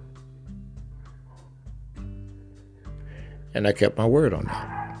 And I kept my word on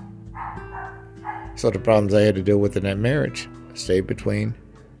that. So the problems I had to deal with in that marriage stayed between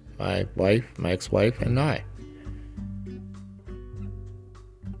my wife, my ex-wife, and I.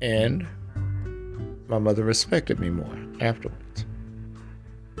 And my mother respected me more afterwards.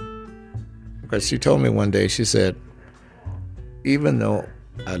 Because she told me one day, she said, even though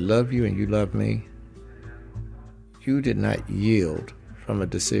I love you and you love me, you did not yield from a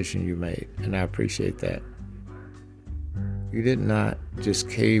decision you made, and I appreciate that. You did not just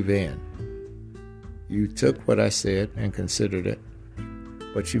cave in. You took what I said and considered it,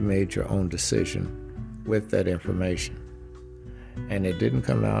 but you made your own decision with that information. And it didn't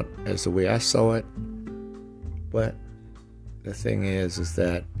come out as the way I saw it, but the thing is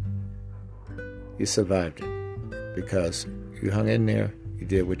that you survived it because you hung in there, you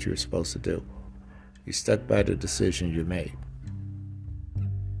did what you were supposed to do. You stuck by the decision you made.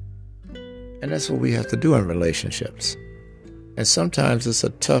 And that's what we have to do in relationships. And sometimes it's a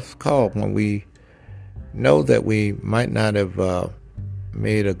tough call when we know that we might not have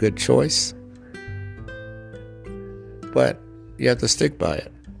made a good choice, but you have to stick by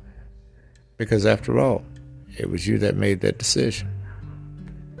it. Because after all, it was you that made that decision.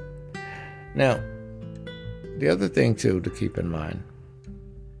 Now, the other thing too to keep in mind,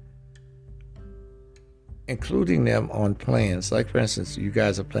 including them on plans, like for instance, you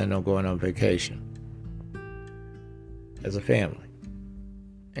guys are planning on going on vacation as a family.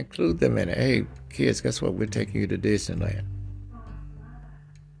 Include them in it. Hey, kids, guess what? We're taking you to Disneyland.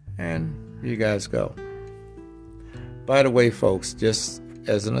 And you guys go. By the way, folks, just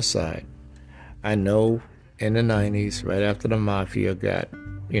as an aside, I know in the 90s, right after the mafia got,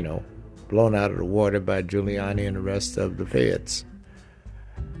 blown out of the water by Giuliani and the rest of the feds.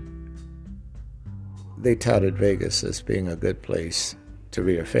 They touted Vegas as being a good place to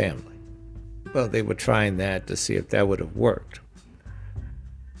rear a family. Well, they were trying that to see if that would have worked.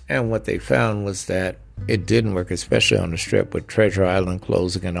 And what they found was that it didn't work, especially on the Strip with Treasure Island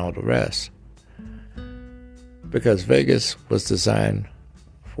closing and all the rest. Because Vegas was designed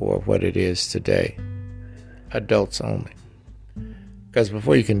for what it is today. Adults only. Because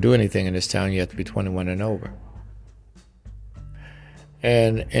before you can do anything in this town, you have to be 21 and over.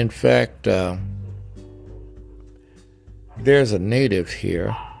 And in fact, there's a native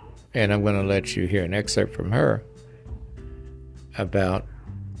here, and I'm going to let you hear an excerpt from her about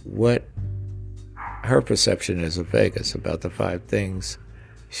what her perception is of Vegas, about the 5 things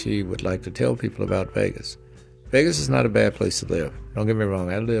she would like to tell people about Vegas. Vegas is not a bad place to live. Don't get me wrong,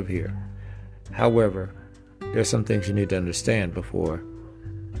 I live here. However, there's some things you need to understand before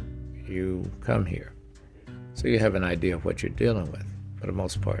you come here, so you have an idea of what you're dealing with, for the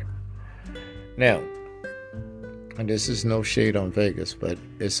most part. Now, and this is no shade on Vegas, but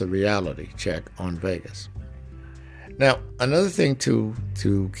it's a reality check on Vegas. Now, another thing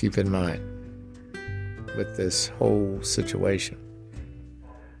to keep in mind with this whole situation,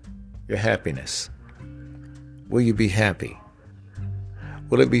 your happiness. Will you be happy?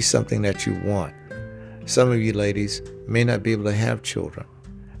 Will it be something that you want? Some of you ladies may not be able to have children,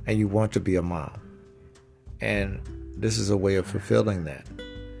 and you want to be a mom. And this is a way of fulfilling that.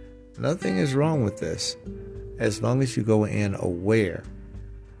 Nothing is wrong with this, as long as you go in aware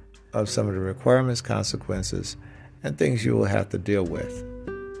of some of the requirements, consequences, and things you will have to deal with.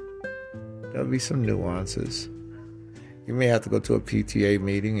 There'll be some nuances. You may have to go to a PTA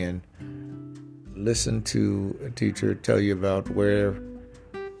meeting and listen to a teacher tell you about where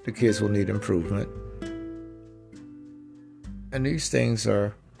the kids will need improvement. And these things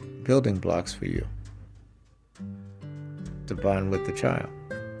are building blocks for you to bond with the child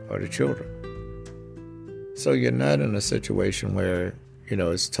or the children. So you're not in a situation where,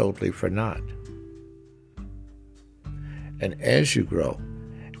 it's totally for naught. And as you grow,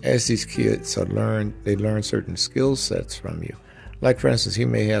 as these kids they learn certain skill sets from you. Like, for instance, you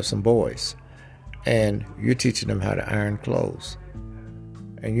may have some boys, and you're teaching them how to iron clothes.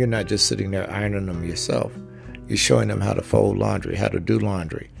 And you're not just sitting there ironing them yourself. You're showing them how to fold laundry, how to do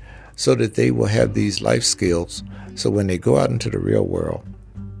laundry, so that they will have these life skills. So when they go out into the real world,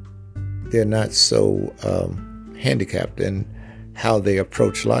 they're not so handicapped in how they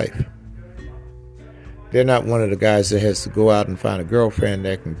approach life. They're not one of the guys that has to go out and find a girlfriend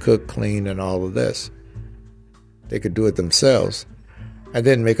that can cook, clean, and all of this. They could do it themselves and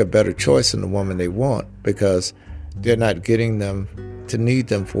then make a better choice in the woman they want, because they're not getting them to need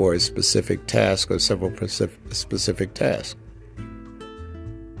them for a specific task or several specific tasks.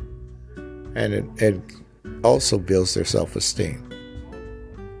 And it also builds their self-esteem.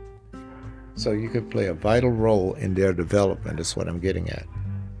 So you could play a vital role in their development, is what I'm getting at.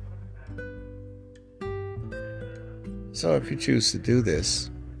 So if you choose to do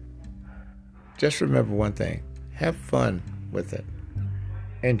this, just remember one thing. Have fun with it.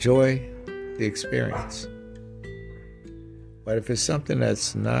 Enjoy the experience. But if it's something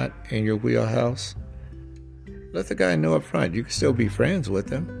that's not in your wheelhouse, let the guy know up front. You can still be friends with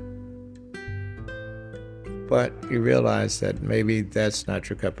him. But you realize that maybe that's not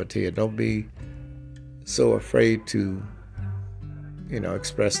your cup of tea. Don't be so afraid to,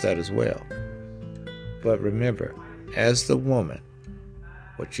 express that as well. But remember, as the woman,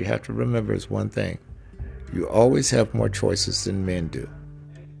 what you have to remember is one thing. You always have more choices than men do.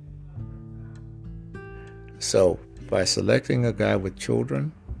 So, by selecting a guy with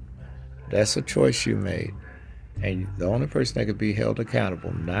children, that's a choice you made. And the only person that could be held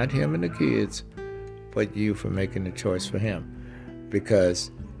accountable, not him and the kids, but you for making the choice for him.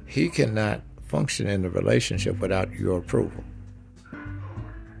 Because he cannot function in the relationship without your approval.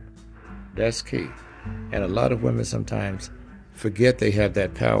 That's key. And a lot of women sometimes forget they have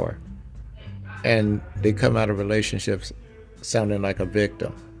that power. And they come out of relationships sounding like a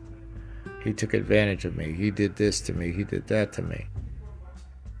victim. He took advantage of me. He did this to me. He did that to me.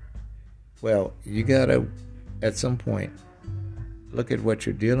 Well, you got to, at some point, look at what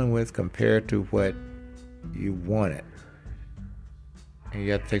you're dealing with compared to what you wanted. And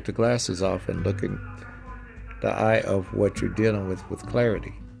you have to take the glasses off and look in the eye of what you're dealing with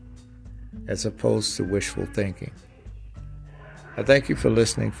clarity, as opposed to wishful thinking. I thank you for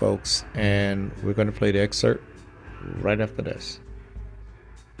listening, folks, and we're going to play the excerpt right after this.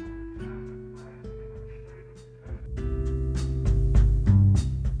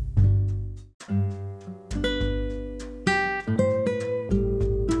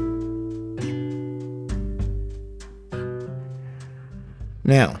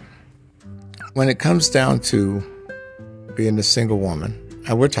 Now, when it comes down to being a single woman,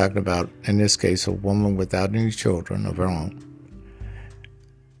 and we're talking about, in this case, a woman without any children of her own,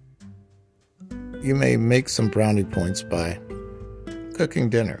 you may make some brownie points by cooking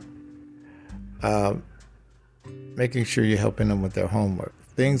dinner, making sure you're helping them with their homework,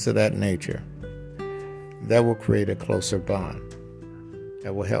 things of that nature. That will create a closer bond.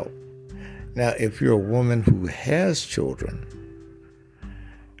 That will help. Now, if you're a woman who has children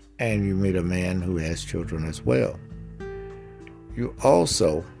and you meet a man who has children as well, you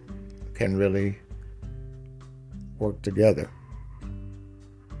also can really work together.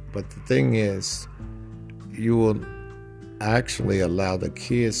 But the thing is, you will actually allow the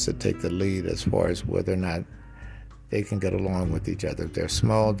kids to take the lead as far as whether or not they can get along with each other. If they're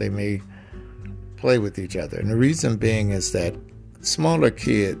small, they may play with each other. And the reason being is that smaller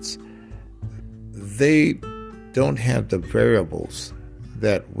kids, they don't have the variables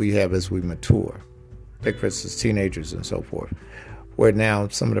that we have as we mature. Take, for instance, teenagers and so forth, where now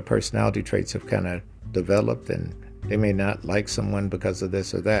some of the personality traits have kind of developed and they may not like someone because of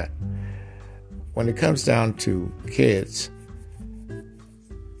this or that. When it comes down to kids,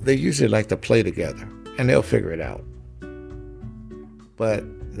 they usually like to play together and they'll figure it out. But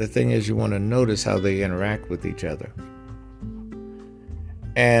the thing is, you want to notice how they interact with each other.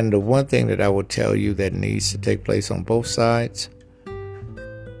 And the one thing that I will tell you that needs to take place on both sides,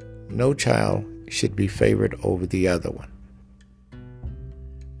 no child should be favored over the other one.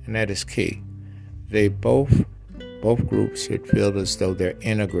 And that is key. They both groups should feel as though they're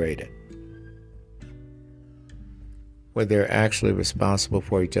integrated, where they're actually responsible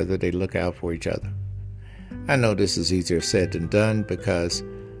for each other, they look out for each other. I know this is easier said than done because,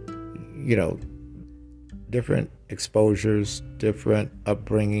 different exposures, different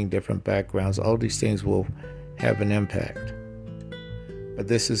upbringing, different backgrounds, all these things will have an impact. But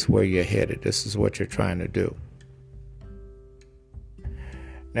this is where you're headed. This is what you're trying to do.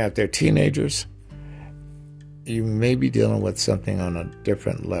 Now, if they're teenagers, you may be dealing with something on a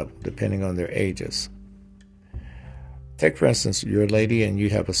different level, depending on their ages. Take, for instance, you're a lady and you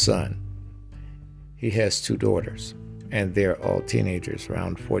have a son. He has 2 daughters, and they're all teenagers,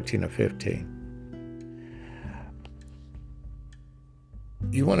 around 14 or 15.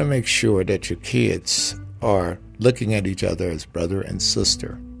 You want to make sure that your kids are looking at each other as brother and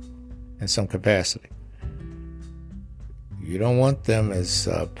sister in some capacity. You don't want them as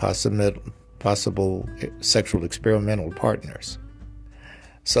possible sexual experimental partners.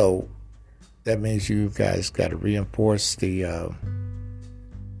 So that means you guys got to reinforce the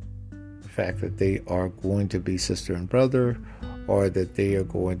fact that they are going to be sister and brother, or that they are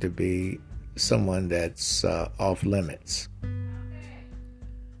going to be someone that's off limits.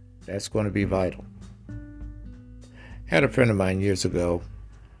 That's going to be vital. I had a friend of mine years ago.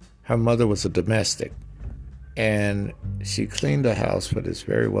 Her mother was a domestic, and she cleaned the house for this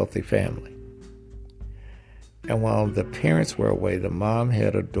very wealthy family. And while the parents were away, the mom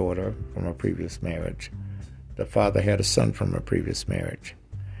had a daughter from a previous marriage. The father had a son from a previous marriage.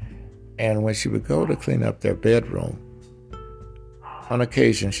 And when she would go to clean up their bedroom, on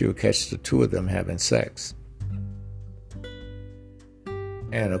occasion she would catch the 2 of them having sex.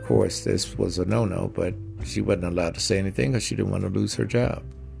 And of course, this was a no-no, but she wasn't allowed to say anything because she didn't want to lose her job.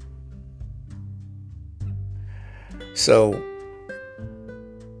 So,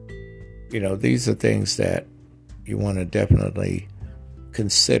 these are things that you want to definitely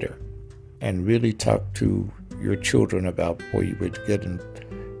consider and really talk to your children about before you would get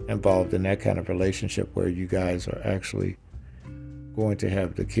involved in that kind of relationship where you guys are actually going to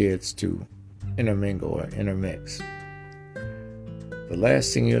have the kids to intermingle or intermix. The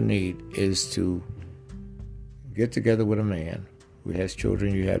last thing you'll need is to get together with a man who has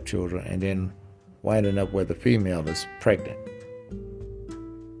children, you have children, and then winding up where the female is pregnant.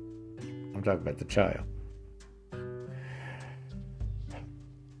 I'm talking about the child.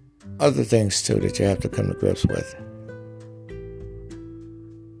 Other things, too, that you have to come to grips with.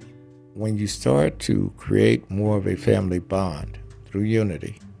 When you start to create more of a family bond through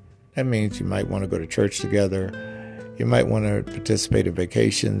unity, that means you might want to go to church together. You might want to participate in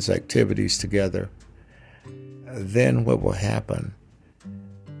vacations, activities together. Then what will happen,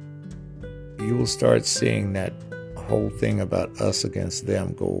 you will start seeing that whole thing about us against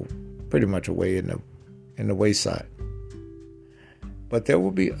them go pretty much away in the wayside. But there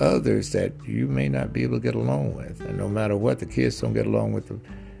will be others that you may not be able to get along with, and no matter what, the kids don't get along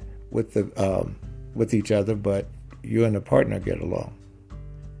with each other, but you and the partner get along.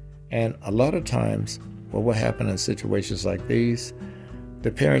 And a lot of times, what will happen in situations like these,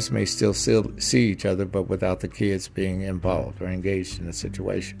 The parents may still see each other, but without the kids being involved or engaged in the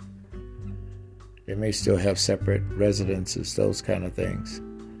situation. They may still have separate residences, those kind of things,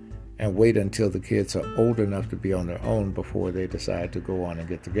 and wait until the kids are old enough to be on their own before they decide to go on and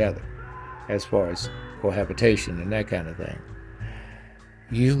get together, as far as cohabitation and that kind of thing.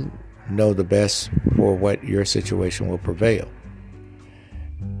 You know the best for what your situation will prevail.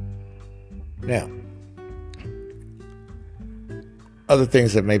 Now, other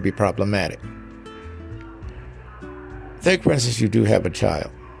things that may be problematic. Take, for instance, you do have a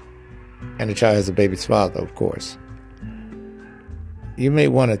child, and the child has a baby's father, of course. You may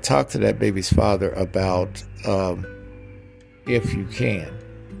want to talk to that baby's father about, if you can,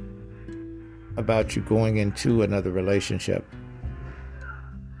 about you going into another relationship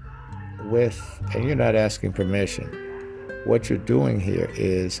with, and you're not asking permission. What you're doing here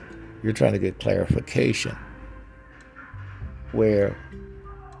is you're trying to get clarification where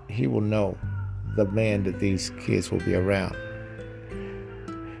he will know the man that these kids will be around.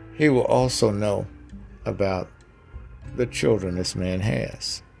 He will also know about the children this man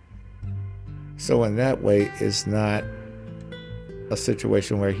has. So in that way, it's not a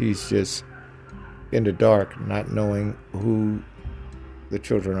situation where he's just in the dark, not knowing who the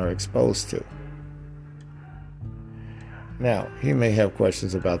children are exposed to. Now, he may have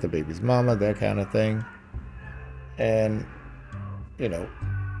questions about the baby's mama, that kind of thing. And,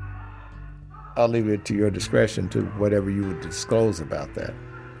 I'll leave it to your discretion to whatever you would disclose about that.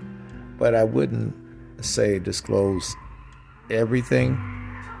 But I wouldn't say disclose everything,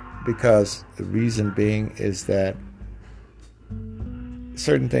 because the reason being is that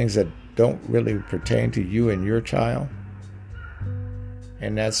certain things that don't really pertain to you and your child,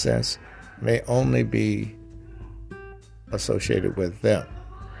 in that sense, may only be associated with them.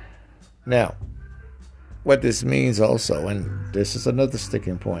 Now, what this means also, and this is another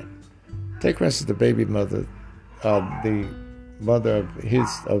sticking point. Take, for instance, the baby mother, the mother of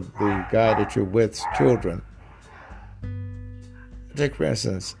the guy that you're with's children. Take, for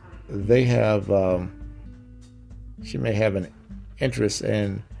instance, they have, she may have an interest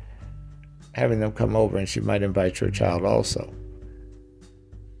in having them come over, and she might invite your child also.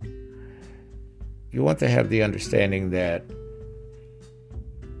 You want to have the understanding that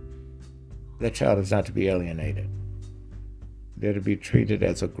that child is not to be alienated. They're to be treated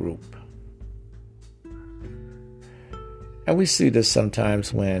as a group. And we see this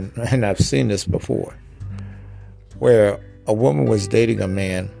sometimes when, and I've seen this before, where a woman was dating a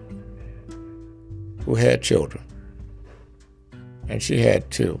man who had children. And she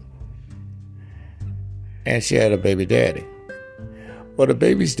had two. And she had a baby daddy. Well, the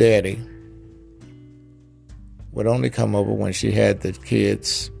baby's daddy would only come over when she had the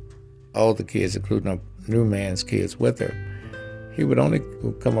kids, all the kids, including a new man's kids with her. He would only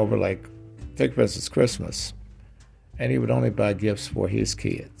come over, like, take for instance, Christmas, and he would only buy gifts for his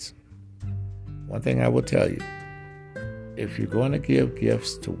kids. One thing I will tell you, if you're going to give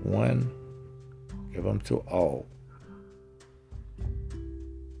gifts to one, give them to all.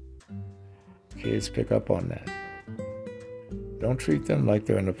 Kids pick up on that. Don't treat them like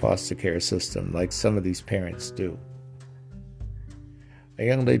they're in the foster care system, like some of these parents do. A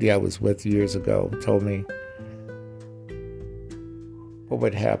young lady I was with years ago told me what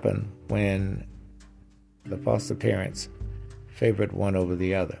would happen when the foster parents favored one over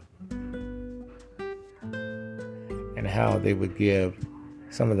the other, and how they would give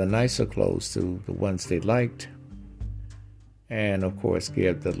some of the nicer clothes to the ones they liked, and of course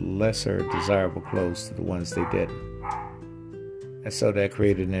give the lesser desirable clothes to the ones they didn't. And so that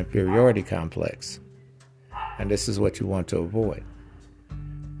created an inferiority complex. And this is what you want to avoid.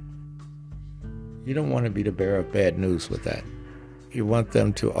 You don't want to be the bearer of bad news with that. You want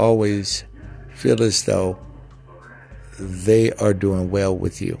them to always feel as though they are doing well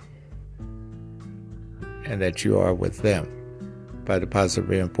with you, and that you are with them by the positive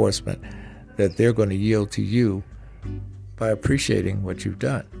reinforcement that they're going to yield to you by appreciating what you've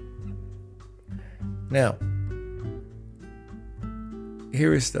done. Now,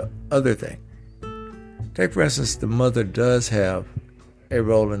 here is the other thing. Take, for instance, the mother does have a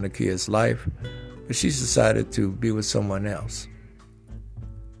role in the kid's life, but she's decided to be with someone else.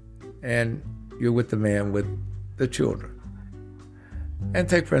 And you're with the man with the children. And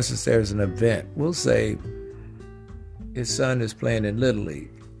take, for instance, there's an event. We'll say his son is playing in Little League.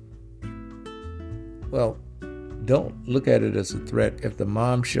 Well, don't look at it as a threat. If the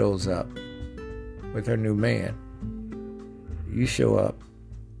mom shows up with her new man, you show up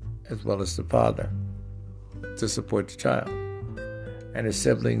as well as the father to support the child. And his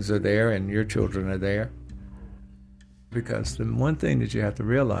siblings are there and your children are there. Because the one thing that you have to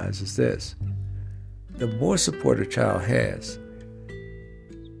realize is this: the more support a child has,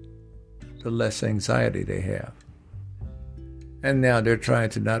 the less anxiety they have. And now they're trying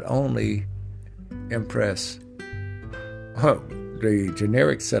to not only impress the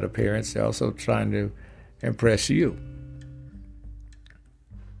generic set of parents, they're also trying to impress you.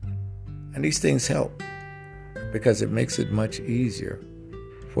 And these things help because it makes it much easier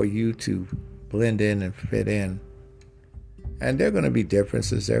for you to blend in and fit in. And there are going to be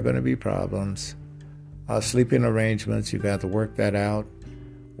differences, there are going to be problems. Sleeping arrangements, you got to work that out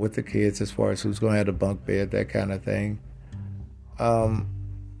with the kids as far as who's going to have a bunk bed, that kind of thing.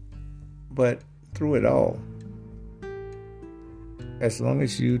 But through it all, as long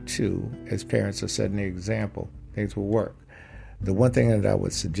as you two, as parents, are setting the example, things will work. The one thing that I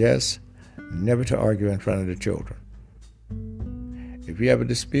would suggest, never to argue in front of the children. If you have a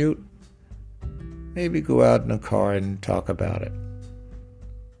dispute, maybe go out in the car and talk about it.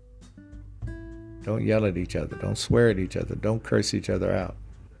 Don't yell at each other. Don't swear at each other. Don't curse each other out.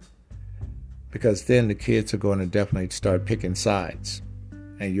 Because then the kids are going to definitely start picking sides.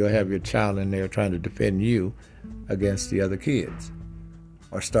 And you'll have your child in there trying to defend you against the other kids,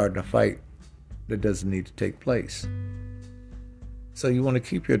 or starting a fight that doesn't need to take place. So you want to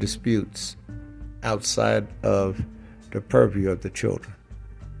keep your disputes outside of the purview of the children,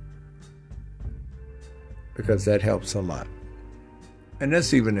 because that helps a lot. And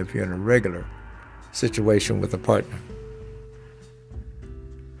that's even if you're in a regular situation with a partner.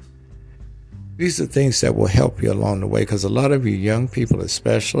 These are things that will help you along the way, because a lot of you young people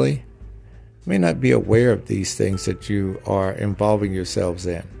especially may not be aware of these things that you are involving yourselves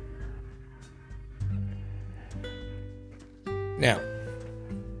in. Now,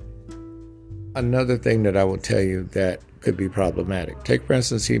 another thing that I will tell you that could be problematic. Take, for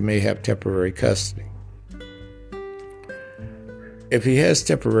instance, he may have temporary custody. If he has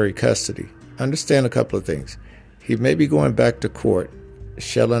temporary custody, understand a couple of things. He may be going back to court,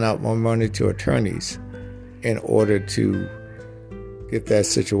 shelling out more money to attorneys in order to get that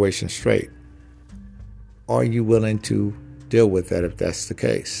situation straight. Are you willing to deal with that if that's the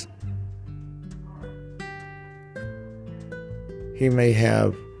case? He may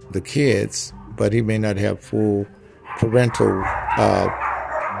have the kids, but he may not have full parental,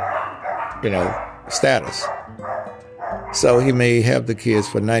 status. So he may have the kids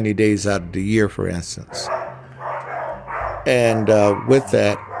for 90 days out of the year, for instance. And with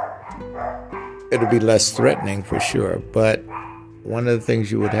that, it'll be less threatening for sure. But one of the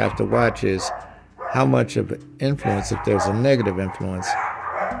things you would have to watch is how much of an influence, if there's a negative influence,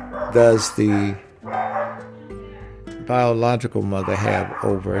 does the biological mother have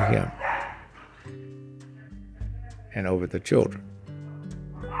over him and over the children.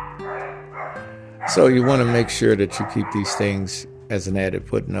 So you want to make sure that you keep these things as an added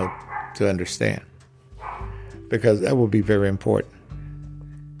footnote to understand, because that will be very important.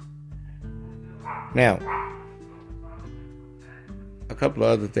 Now, a couple of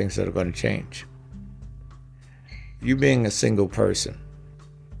other things that are going to change. You being a single person,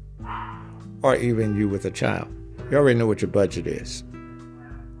 or even you with a child, you already know what your budget is.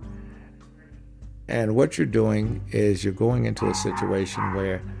 And what you're doing is you're going into a situation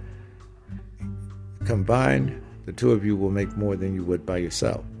where combined, the two of you will make more than you would by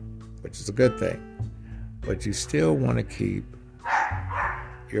yourself, which is a good thing. But you still want to keep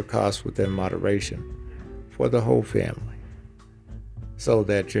your costs within moderation for the whole family, so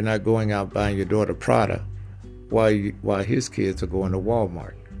that you're not going out buying your daughter Prada while his kids are going to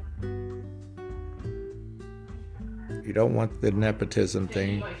Walmart. You don't want the nepotism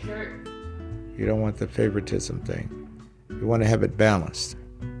thing. You don't want the favoritism thing. You want to have it balanced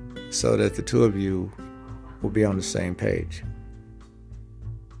so that the two of you will be on the same page.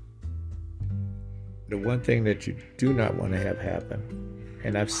 The one thing that you do not want to have happen,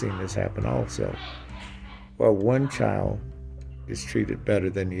 and I've seen this happen also, where one child is treated better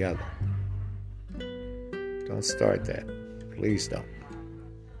than the other. Don't start that. Please don't.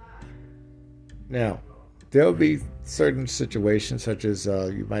 Now, there'll be certain situations such as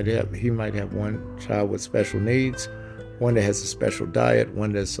he might have one child with special needs, one that has a special diet,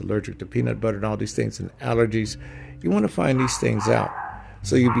 one that's allergic to peanut butter and all these things, and allergies. You want to find these things out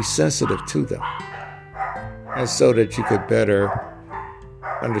so you be sensitive to them, and so that you could better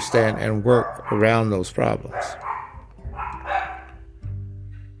understand and work around those problems.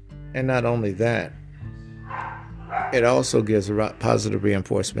 And not only that, it also gives a positive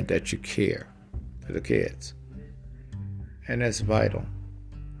reinforcement that you care for the kids. And that's vital,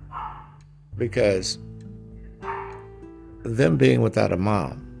 because them being without a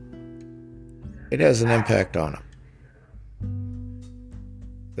mom, it has an impact on them.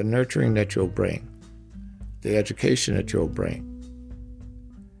 the nurturing that you'll bring, the education that you'll bring,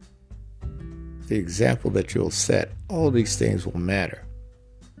 the example that you'll set, all these things will matter.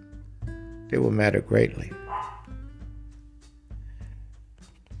 They will matter greatly.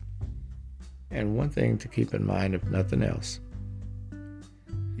 And one thing to keep in mind, if nothing else,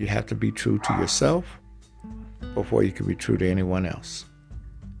 you have to be true to yourself before you can be true to anyone else.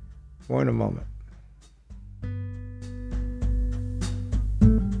 More in a moment.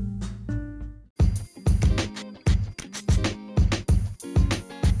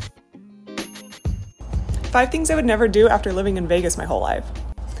 Five things I would never do after living in Vegas my whole life.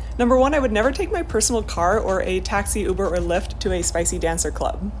 Number 1, I would never take my personal car or a taxi, Uber, or Lyft to a spicy dancer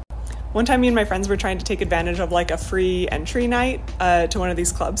club. One time me and my friends were trying to take advantage of like a free entry night to one of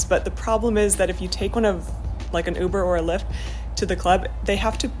these clubs, but the problem is that if you take one of like an Uber or a Lyft to the club, they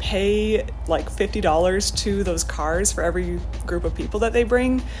have to pay like $50 to those cars for every group of people that they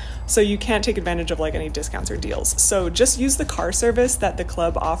bring. So you can't take advantage of like any discounts or deals. So just use the car service that the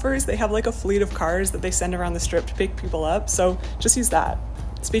club offers. They have like a fleet of cars that they send around the strip to pick people up. So just use that.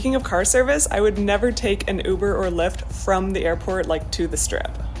 Speaking of car service, I would never take an Uber or Lyft from the airport like to the strip.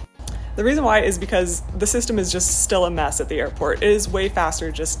 The reason why is because the system is just still a mess at the airport. It is way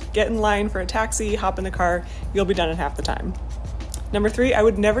faster. Just get in line for a taxi, hop in the car, you'll be done in half the time. Number 3, I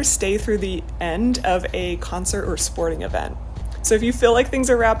would never stay through the end of a concert or sporting event. So if you feel like things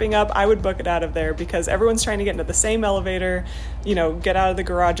are wrapping up, I would book it out of there because everyone's trying to get into the same elevator, get out of the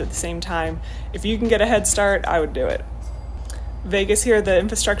garage at the same time. If you can get a head start, I would do it. Vegas here, the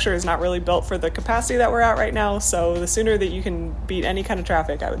infrastructure is not really built for the capacity that we're at right now, so the sooner that you can beat any kind of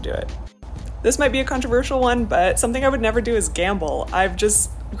traffic, I would do it. This might be a controversial one, but something I would never do is gamble. I've just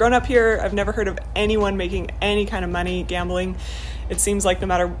grown up here. I've never heard of anyone making any kind of money gambling. It seems like no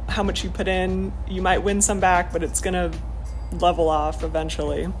matter how much you put in, you might win some back, but it's gonna level off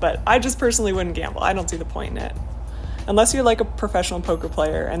eventually. But I just personally wouldn't gamble. I don't see the point in it. Unless you're like a professional poker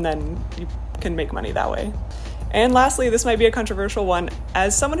player and then you can make money that way. And lastly, this might be a controversial one.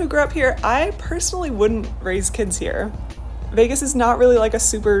 As someone who grew up here, I personally wouldn't raise kids here. Vegas is not really like a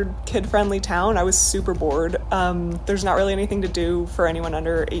super kid-friendly town. I was super bored. There's not really anything to do for anyone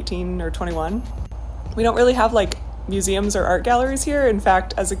under 18 or 21. We don't really have like museums or art galleries here. In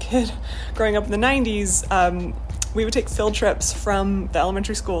fact, as a kid growing up in the 90s, we would take field trips from the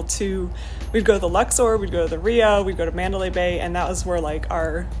elementary school we'd go to the Luxor, we'd go to the Rio, we'd go to Mandalay Bay, and that was where like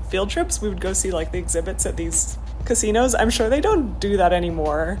our field trips, we would go see like the exhibits at these casinos. I'm sure they don't do that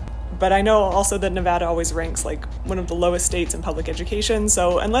anymore, but I know also that Nevada always ranks like one of the lowest states in public education.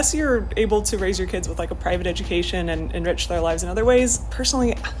 So unless you're able to raise your kids with like a private education and enrich their lives in other ways,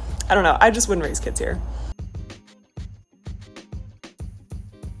 personally, I don't know, I just wouldn't raise kids here.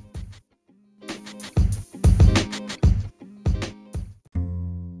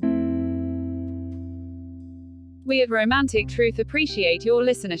 We at Romantic Truth appreciate your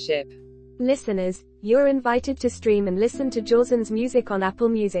listenership. Listeners, you're invited to stream and listen to Jawson's music on Apple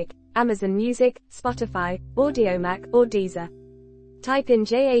Music, Amazon Music, Spotify, Audiomack, or Deezer. Type in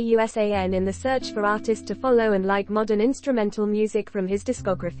JAUSAN in the search for artist to follow and like modern instrumental music from his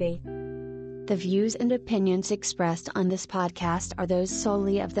discography. The views and opinions expressed on this podcast are those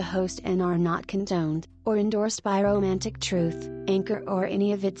solely of the host and are not condoned or endorsed by Romantic Truth, Anchor, or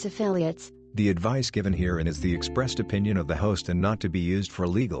any of its affiliates. The advice given herein is the expressed opinion of the host and not to be used for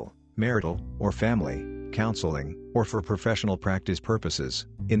legal, marital, or family counseling, or for professional practice purposes.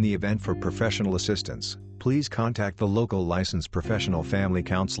 In the event for professional assistance, please contact the local licensed professional family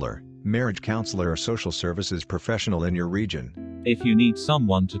counselor, marriage counselor, or social services professional in your region. If you need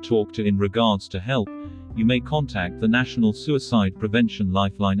someone to talk to in regards to help, you may contact the National Suicide Prevention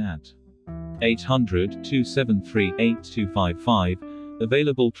Lifeline at 800-273-8255,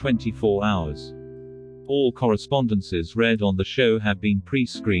 available 24 hours. All correspondences read on the show have been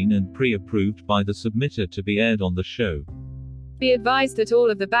pre-screened and pre-approved by the submitter to be aired on the show. Be advised that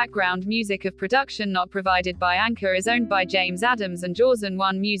all of the background music of production not provided by Anchor is owned by James Adams and Jawson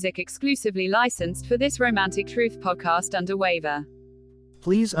One Music, exclusively licensed for this Romantic Truth podcast under waiver.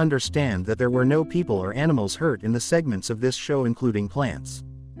 Please understand that there were no people or animals hurt in the segments of this show, including plants.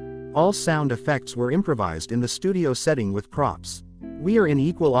 All sound effects were improvised in the studio setting with props. We are an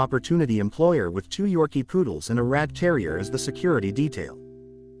equal opportunity employer with 2 Yorkie Poodles and a Rat Terrier as the security detail.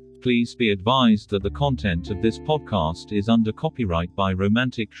 Please be advised that the content of this podcast is under copyright by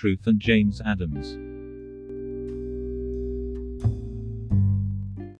Romantic Truth and James Adams.